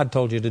what God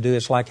told you to do,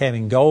 it's like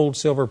having gold,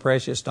 silver,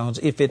 precious stones.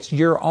 If it's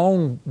your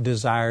own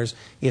desires,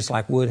 it's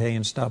like wood, hay,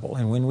 and stubble.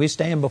 And when we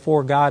stand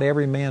before God,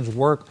 every man's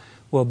work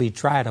will be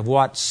tried of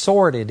what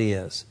sort it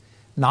is.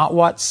 not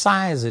what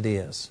size it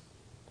is.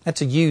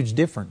 That's a huge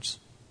difference.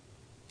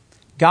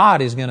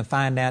 God is going to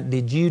find out,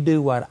 did you do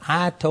what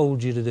I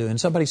told you to do? And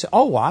somebody said,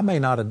 oh, well, I may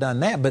not have done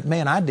that, but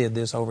man, I did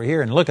this over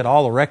here, and look at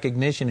all the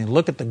recognition and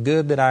look at the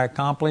good that I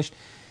accomplished.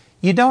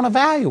 You don't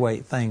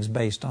evaluate things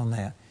based on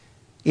that.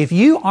 If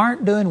you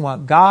aren't doing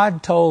what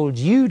God told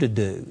you to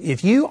do,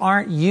 if you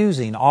aren't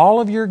using all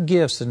of your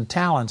gifts and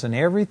talents and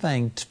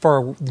everything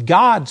for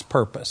God's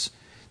purpose,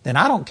 then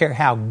I don't care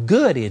how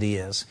good it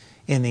is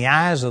in the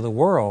eyes of the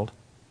world.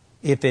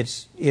 If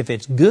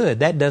it's good,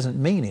 that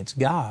doesn't mean it's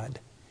God.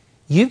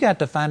 You've got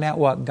to find out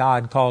what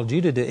God called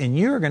you to do, and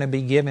you're going to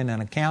be given an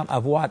account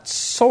of what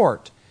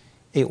sort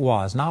it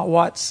was, not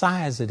what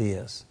size it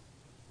is.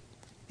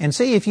 And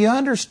see, if you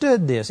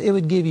understood this, it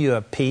would give you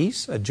a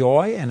peace, a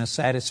joy, and a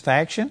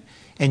satisfaction,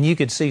 and you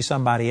could see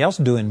somebody else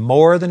doing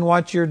more than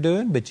what you're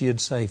doing, but you'd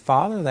say,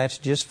 Father, that's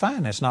just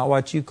fine. That's not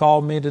what you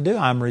called me to do.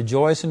 I'm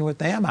rejoicing with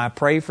them. I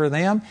pray for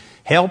them,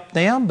 help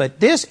them, but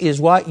this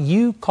is what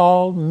you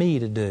called me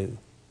to do.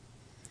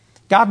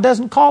 God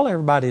doesn't call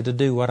everybody to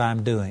do what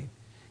I'm doing.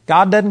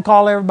 God doesn't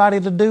call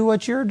everybody to do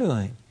what you're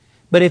doing.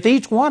 But if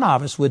each one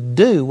of us would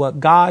do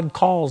what God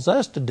calls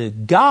us to do,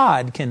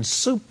 God can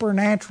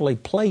supernaturally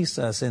place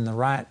us in the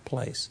right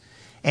place.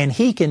 And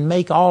He can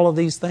make all of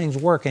these things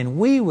work. And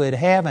we would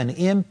have an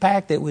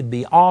impact that would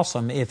be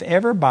awesome if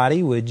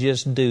everybody would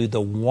just do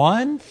the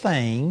one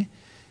thing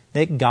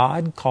that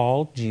God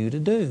called you to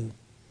do.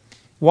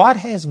 What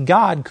has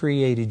God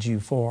created you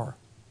for?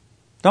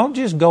 Don't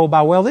just go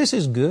by, well, this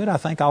is good, I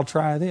think I'll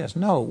try this.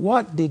 No,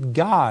 what did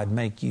God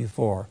make you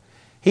for?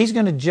 He's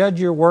going to judge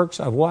your works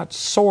of what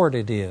sort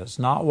it is,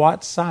 not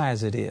what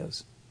size it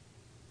is.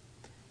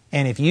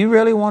 And if you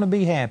really want to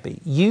be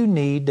happy, you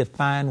need to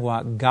find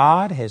what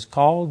God has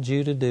called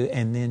you to do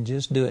and then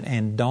just do it.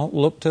 And don't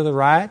look to the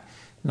right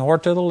nor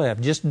to the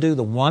left. Just do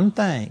the one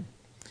thing.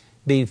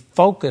 Be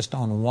focused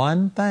on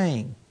one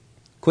thing.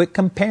 Quit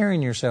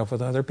comparing yourself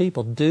with other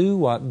people. Do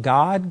what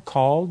God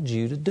called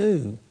you to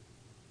do.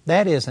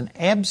 That is an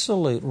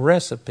absolute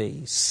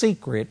recipe,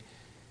 secret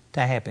to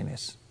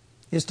happiness,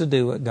 is to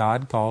do what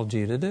God called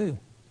you to do.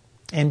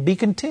 And be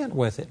content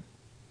with it.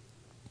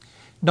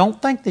 Don't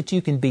think that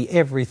you can be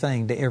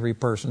everything to every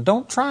person.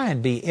 Don't try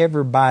and be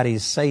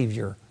everybody's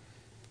Savior.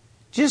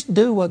 Just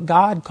do what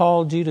God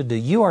called you to do.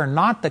 You are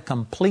not the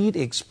complete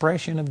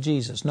expression of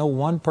Jesus. No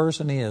one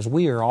person is.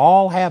 We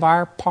all have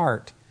our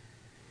part.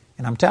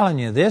 And I'm telling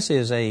you, this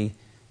is a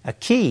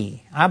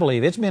key. I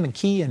believe it's been a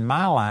key in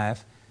my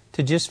life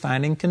to just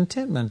finding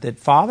contentment. That,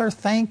 Father,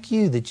 thank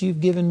you that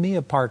you've given me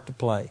a part to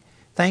play.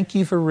 Thank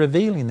you for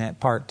revealing that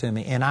part to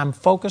me. And I'm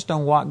focused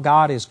on what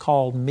God has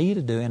called me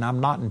to do. And I'm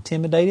not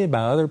intimidated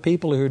by other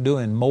people who are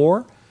doing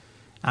more.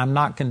 I'm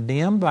not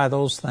condemned by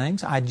those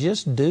things. I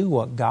just do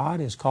what God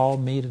has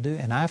called me to do.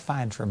 And I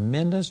find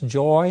tremendous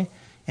joy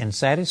and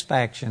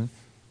satisfaction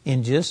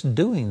in just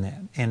doing that.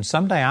 And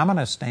someday I'm going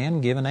to stand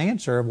and give an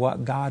answer of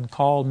what God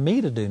called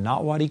me to do,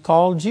 not what He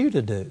called you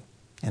to do,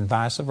 and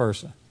vice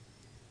versa.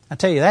 I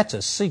tell you, that's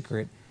a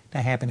secret to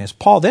happiness.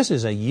 Paul, this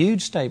is a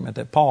huge statement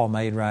that Paul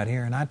made right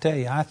here, and I tell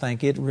you, I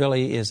think it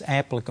really is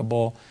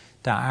applicable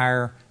to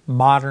our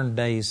modern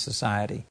day society.